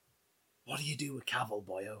 What do you do with Cavill,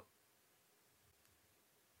 boyo?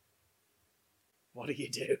 What do you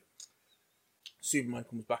do? Superman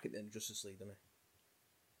comes back at the end of Justice League, doesn't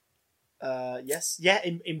he? Yes. Yeah,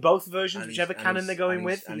 in both versions, whichever canon they're going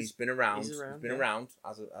with. And he's been around. He's around, been around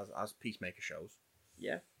as Peacemaker shows.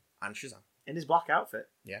 Yeah. And Shazam. In his black outfit.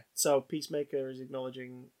 Yeah. So Peacemaker is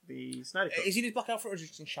acknowledging the Snyder Cut. Is he in his black outfit or is he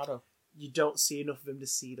just in shadow? You don't see enough of him to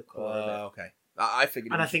see the colour of it. Okay. I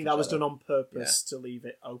figured. And I think that was done on purpose to leave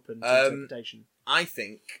it open to interpretation. I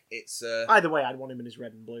think it's... Either way, I'd want him in his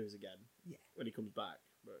red and blues again. Yeah. When he comes back.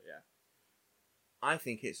 But yeah. I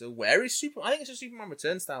think it's where is Superman? I think it's a Superman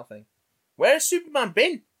Return style thing. Where has Superman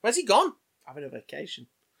been? Where's he gone? Having a vacation.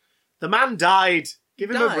 The man died.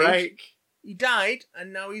 Give him a break. He died,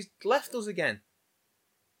 and now he's left us again.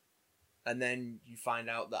 And then you find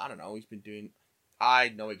out that, I don't know, he's been doing... I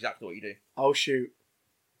know exactly what you do. Oh, shoot.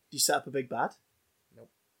 Do you set up a big bad? Nope.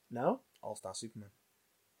 No? All-Star Superman.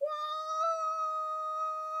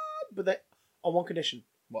 What? But they, on one condition.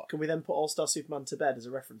 What? Can we then put All-Star Superman to bed as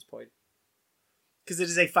a reference point? Because it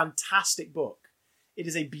is a fantastic book. It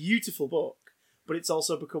is a beautiful book. But it's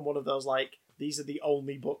also become one of those, like, these are the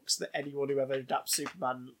only books that anyone who ever adapts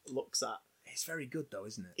Superman looks at. It's very good, though,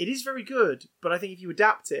 isn't it? It is very good, but I think if you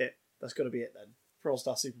adapt it, that's got to be it then, for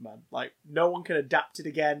All-Star Superman. Like, no one can adapt it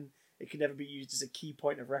again. It can never be used as a key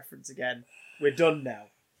point of reference again. We're done now.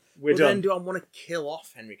 We're done. Then do I want to kill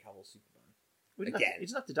off Henry Cavill Superman? He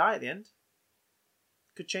doesn't have to die at the end.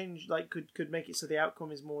 Could change, like, could make it so the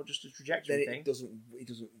outcome is more just a trajectory thing. It doesn't,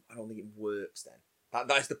 I don't think it works then.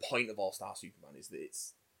 That is the point of All-Star Superman, is that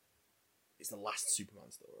it's the last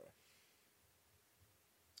Superman story.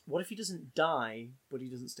 What if he doesn't die, but he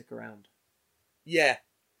doesn't stick around? Yeah.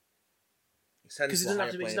 Because it doesn't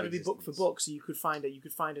have to be book for book, so you could find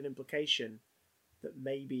an implication that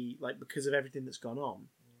maybe, like, because of everything that's gone on,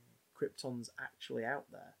 Krypton's actually out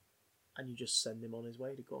there, and you just send him on his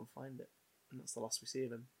way to go and find it, and that's the last we see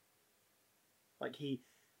of him. Like he,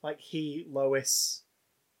 Lois,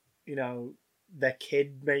 you know, their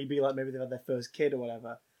kid maybe they've had their first kid or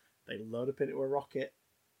whatever. They load up into a rocket,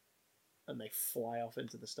 and they fly off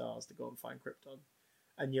into the stars to go and find Krypton,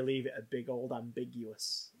 and you leave it a big old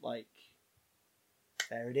ambiguous, like,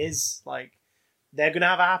 there it is. Like, they're going to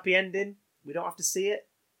have a happy ending. We don't have to see it.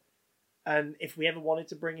 And if we ever wanted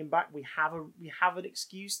to bring him back, we have an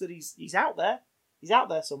excuse that he's out there. He's out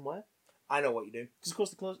there somewhere. I know what you do.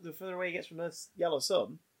 Because, of course, the further away he gets from Earth's yellow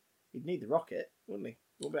sun, he'd need the rocket, wouldn't he?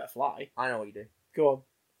 He wouldn't be able to fly. I know what you do. Go on.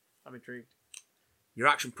 I'm intrigued. Your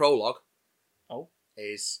action prologue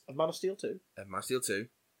is... Of Man of Steel 2? Of Man of Steel 2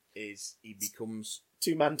 is he becomes...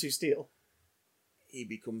 2 Man, 2 Steel. He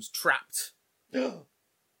becomes trapped in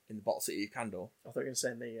the bottle city of Kandor. I thought you were going to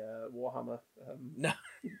say in the Warhammer no.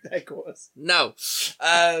 headquarters. No.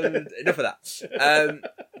 Enough of that.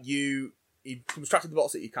 He becomes trapped in the bottle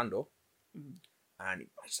city of Kandor, and he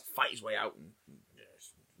has to fight his way out. And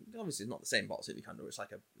obviously, it's not the same bottle city of Kandor. It's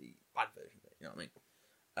like a bad version of it. You know what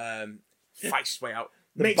I mean? Fights his way out.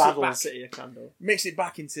 The battle city of Kandor. Makes it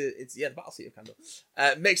back into the battle city of Kandor.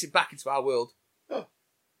 Makes it back into our world. Oh.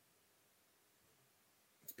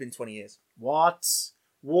 It's been 20 years. What?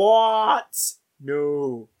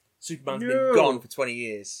 No. Superman's No. been gone for 20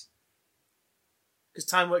 years. Because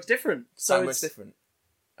time works different. Time works different.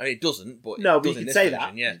 I mean, it doesn't, but No, it but does you in could this say version,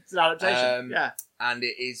 that. yeah. It's an adaptation. Yeah. And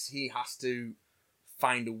it is, he has to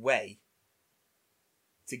find a way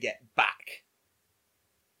to get back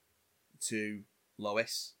to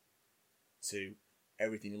Lois, to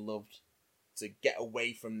everything he loved, to get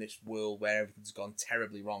away from this world where everything's gone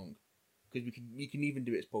terribly wrong. Because you can even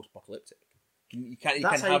do it as post-apocalyptic.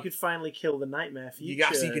 That's how you could finally kill the Nightmare Future.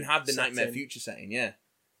 You can have the setting. Nightmare Future setting, yeah.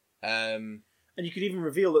 And you could even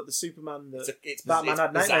reveal that the Superman that it's Batman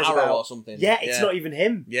had Bizarro nightmares about, or something. yeah, it's not even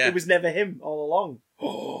him. Yeah. It was never him all along.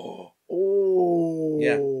 Oh,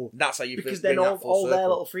 Yeah. That's how you because bring then that full all their circle.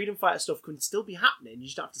 little freedom fighter stuff can still be happening. You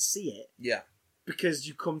just have to see it. Yeah. Because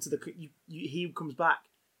you come to he comes back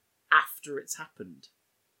after it's happened,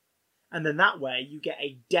 and then that way you get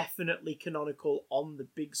a definitely canonical on the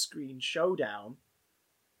big screen showdown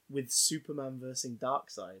with Superman versus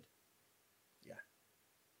Darkseid. Yeah.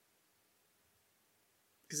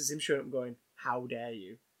 Because it's him showing up going, "How dare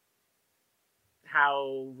you?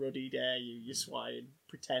 How ruddy dare you, you swine!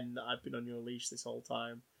 Pretend that I've been on your leash this whole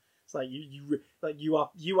time." It's like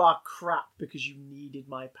you are crap because you needed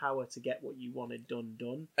my power to get what you wanted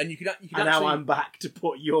done. And you can And actually, now I'm back to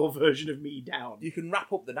put your version of me down. you can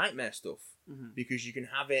wrap up the nightmare stuff Mhm. because you can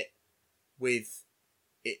have it with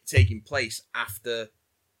it taking place after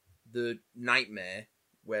the nightmare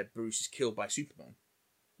where Bruce is killed by Superman.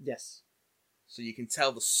 Yes. So you can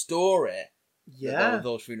tell the story Yeah. of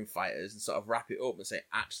those freedom fighters and sort of wrap it up and say,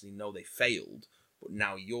 actually, no, they failed, but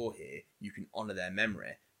now you're here. You can honour their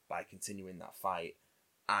memory by continuing that fight.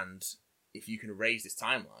 And if you can erase this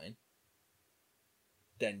timeline,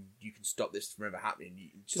 then you can stop this from ever happening. You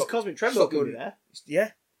can Just stop- Cosmic Tremble stop could be doing- there.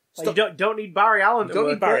 Yeah. Like, you don't need Barry Allen to You don't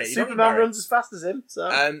work need Barry, it. you don't need Superman Barry. runs as fast as him,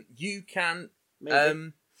 so You can...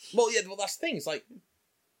 maybe. well, that's the thing. It's like,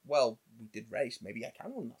 well, we did race. Maybe I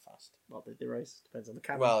can run that fast. Well, the race depends on the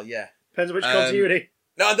camera. Well, yeah. Depends on which um, continuity.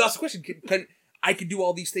 No, that's the question. I can do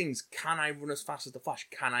all these things. Can I run as fast as the Flash?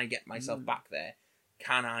 Can I get myself back there?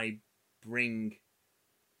 Can I bring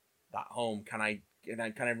that home? Can I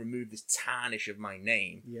remove this tarnish of my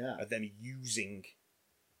name Yeah. of them using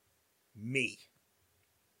me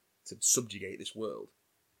to subjugate this world?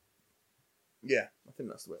 Yeah, I think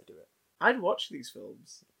that's the way to do it. I'd watch these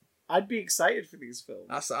films. I'd be excited for these films.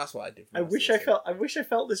 That's what I did. I wish I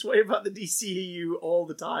felt this way about the DCEU all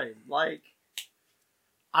the time. Like,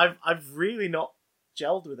 I've really not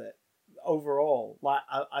gelled with it overall. Like,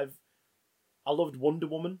 I loved Wonder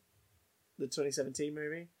Woman, the 2017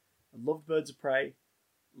 movie. I loved Birds of Prey.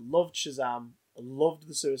 Loved Shazam. I loved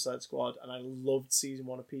the Suicide Squad, and I loved season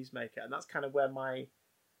 1 of Peacemaker. And that's kind of where my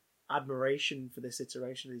admiration for this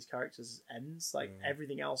iteration of these characters ends. Like,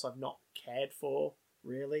 everything else I've not cared for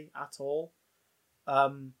really at all. I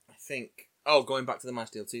think. Going back to the Man of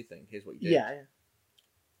Steel 2 thing. Here's what you did. Yeah.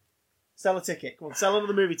 Sell a ticket. Come on, sell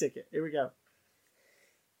another movie ticket. Here we go.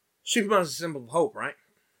 Superman's a symbol of hope, right?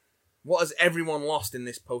 What has everyone lost in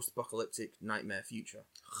this post-apocalyptic nightmare future?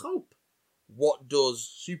 Hope. What does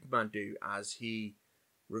Superman do as he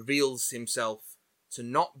reveals himself to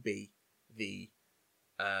not be the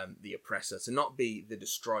oppressor, to not be the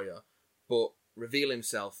destroyer, but reveal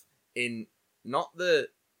himself in not the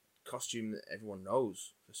costume that everyone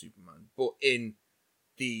knows for Superman, but in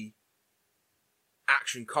the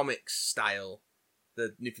Action Comics style,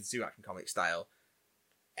 the New 52 Action Comics style,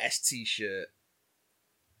 S-t-shirt,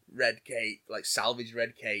 red cape, like salvaged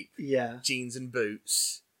red cape, Yeah. jeans and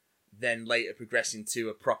boots, then later progressing to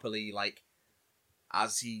a properly, like,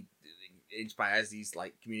 as he inspires these,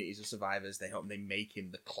 like, communities of survivors, they make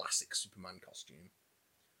him the classic Superman costume.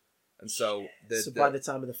 And so by the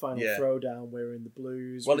time of the final yeah. throwdown, we're in the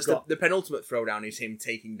blues. Well, We've it's got- the penultimate throwdown is him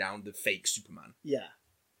taking down the fake Superman, yeah.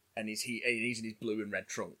 and he's in his blue and red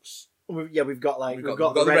trunks. We've got We've the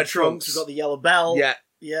got red, the red trunks. trunks. We've got the yellow bell. Yeah,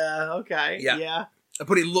 Yeah. Okay. Yeah. Yeah.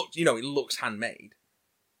 but it looks handmade.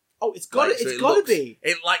 Oh, it's got Like, to. so It's it got to looks- be.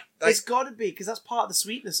 It it's got to be because that's part of the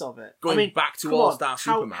sweetness of it. Going I mean, back to come All on, Star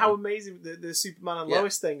Superman. How amazing the Superman and Yeah.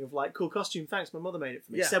 Lois thing of like, cool costume, thanks, my mother made it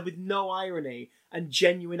for me. Yeah. Said with no irony and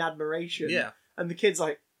genuine admiration. Yeah. And the kid's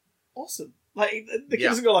like, awesome. Like the kid Yeah.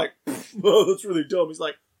 doesn't go like, oh, that's really dumb. He's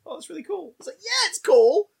like, oh, that's really cool. It's like, yeah, it's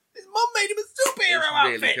cool. His mum made him a superhero It's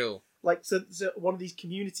outfit. really cool. Like, so one of these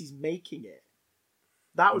communities making it.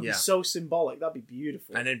 That would Yeah. be so symbolic. That'd be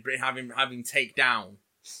beautiful. And then having take down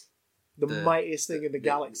the the- mightiest thing in the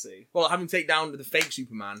galaxy. having take down the fake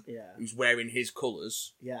Superman Yeah. who's wearing his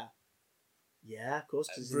colours. Yeah. Yeah, of course.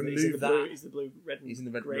 'Cause he's Remove in the blue. that. He's the blue, red, and He's in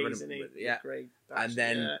the red- grey, red- isn't he? yeah. Grey, And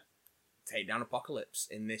then- yeah. Take down Apocalypse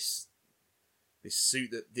in this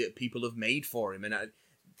suit that people have made for him, and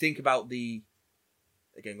think about again,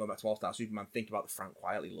 going back to All-Star Superman, think about the Frank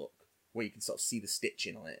Quietly look, where you can sort of see the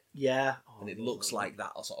stitching on it. Yeah. And it looks like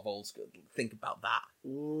that, or sort of old school. Think about that.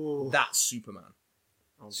 Ooh. That's Superman.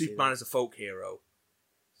 Superman is a folk hero.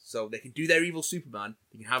 So they can do their evil Superman.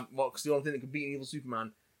 They can have, because the only thing that can beat an evil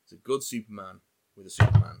Superman is a good Superman with a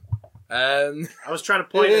Superman. I was trying to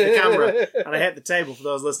point at the camera, and I hit the table for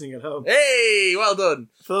those listening at home. Hey, well done.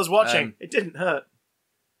 For those watching, it didn't hurt.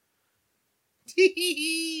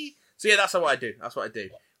 So yeah, that's what I do. That's what I do.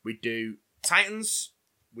 We do Titans.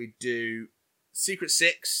 We do Secret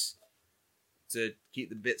Six to keep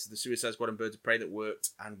the bits of the Suicide Squad and Birds of Prey that worked,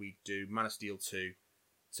 and we do Man of Steel 2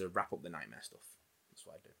 to wrap up the Nightmare stuff. That's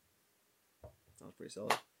what I do. Sounds pretty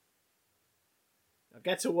solid. Now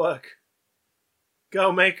get to work.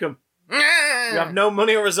 Go make them. You have no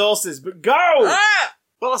money or resources, but go!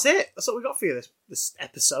 Well, that's it. That's what we got for you this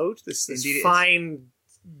episode. This fine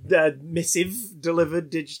missive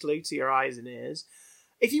delivered digitally to your eyes and ears.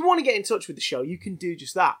 If you want to get in touch with the show, you can do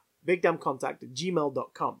just that.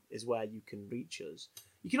 BigDamnContact@gmail.com is where you can reach us.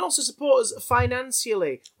 You can also support us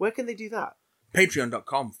financially. Where can they do that?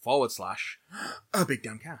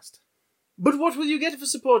 Patreon.com/BigDamnCast. But what will you get for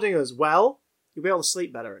supporting us? Well, you'll be able to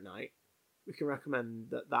sleep better at night. We can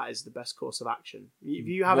recommend that is the best course of action. If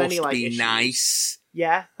you have any like issues, nice.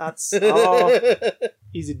 Yeah, that's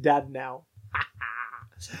he's a dad now.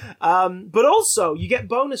 But also you get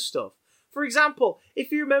bonus stuff. For example,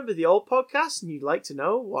 if you remember the old podcast and you'd like to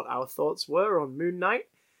know what our thoughts were on Moon Knight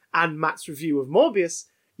and Matt's review of Morbius,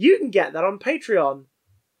 you can get that on Patreon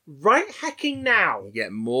right hecking now. You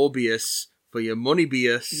get Morbius for your money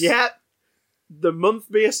bias. Yep. The month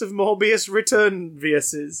bias of Morbius return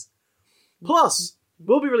biases. Plus,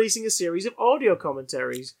 we'll be releasing a series of audio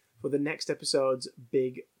commentaries for the next episode's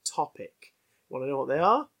big topic. Want to know what they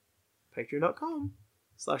are?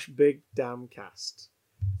 Patreon.com/BigDamnCast.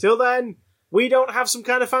 Till then, we don't have some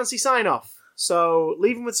kind of fancy sign-off, so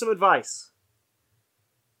leave them with some advice.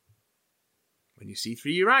 When you see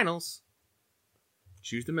 3 urinals,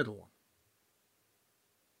 choose the middle one.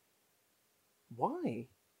 Why?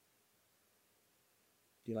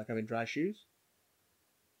 Do you like having dry shoes?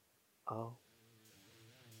 Oh.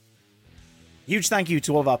 Huge thank you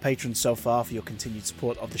to all of our patrons so far for your continued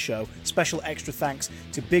support of the show. Special extra thanks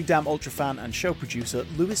to Big Damn Ultra fan and show producer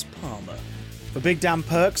Lewis Palmer. For Big Damn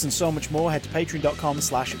perks and so much more, head to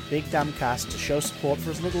patreon.com/BigDamnCast to show support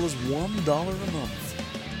for as little as $1 a month.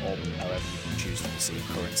 Or however you can choose to receive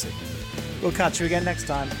currency. We'll catch you again next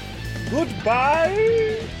time.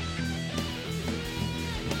 Goodbye!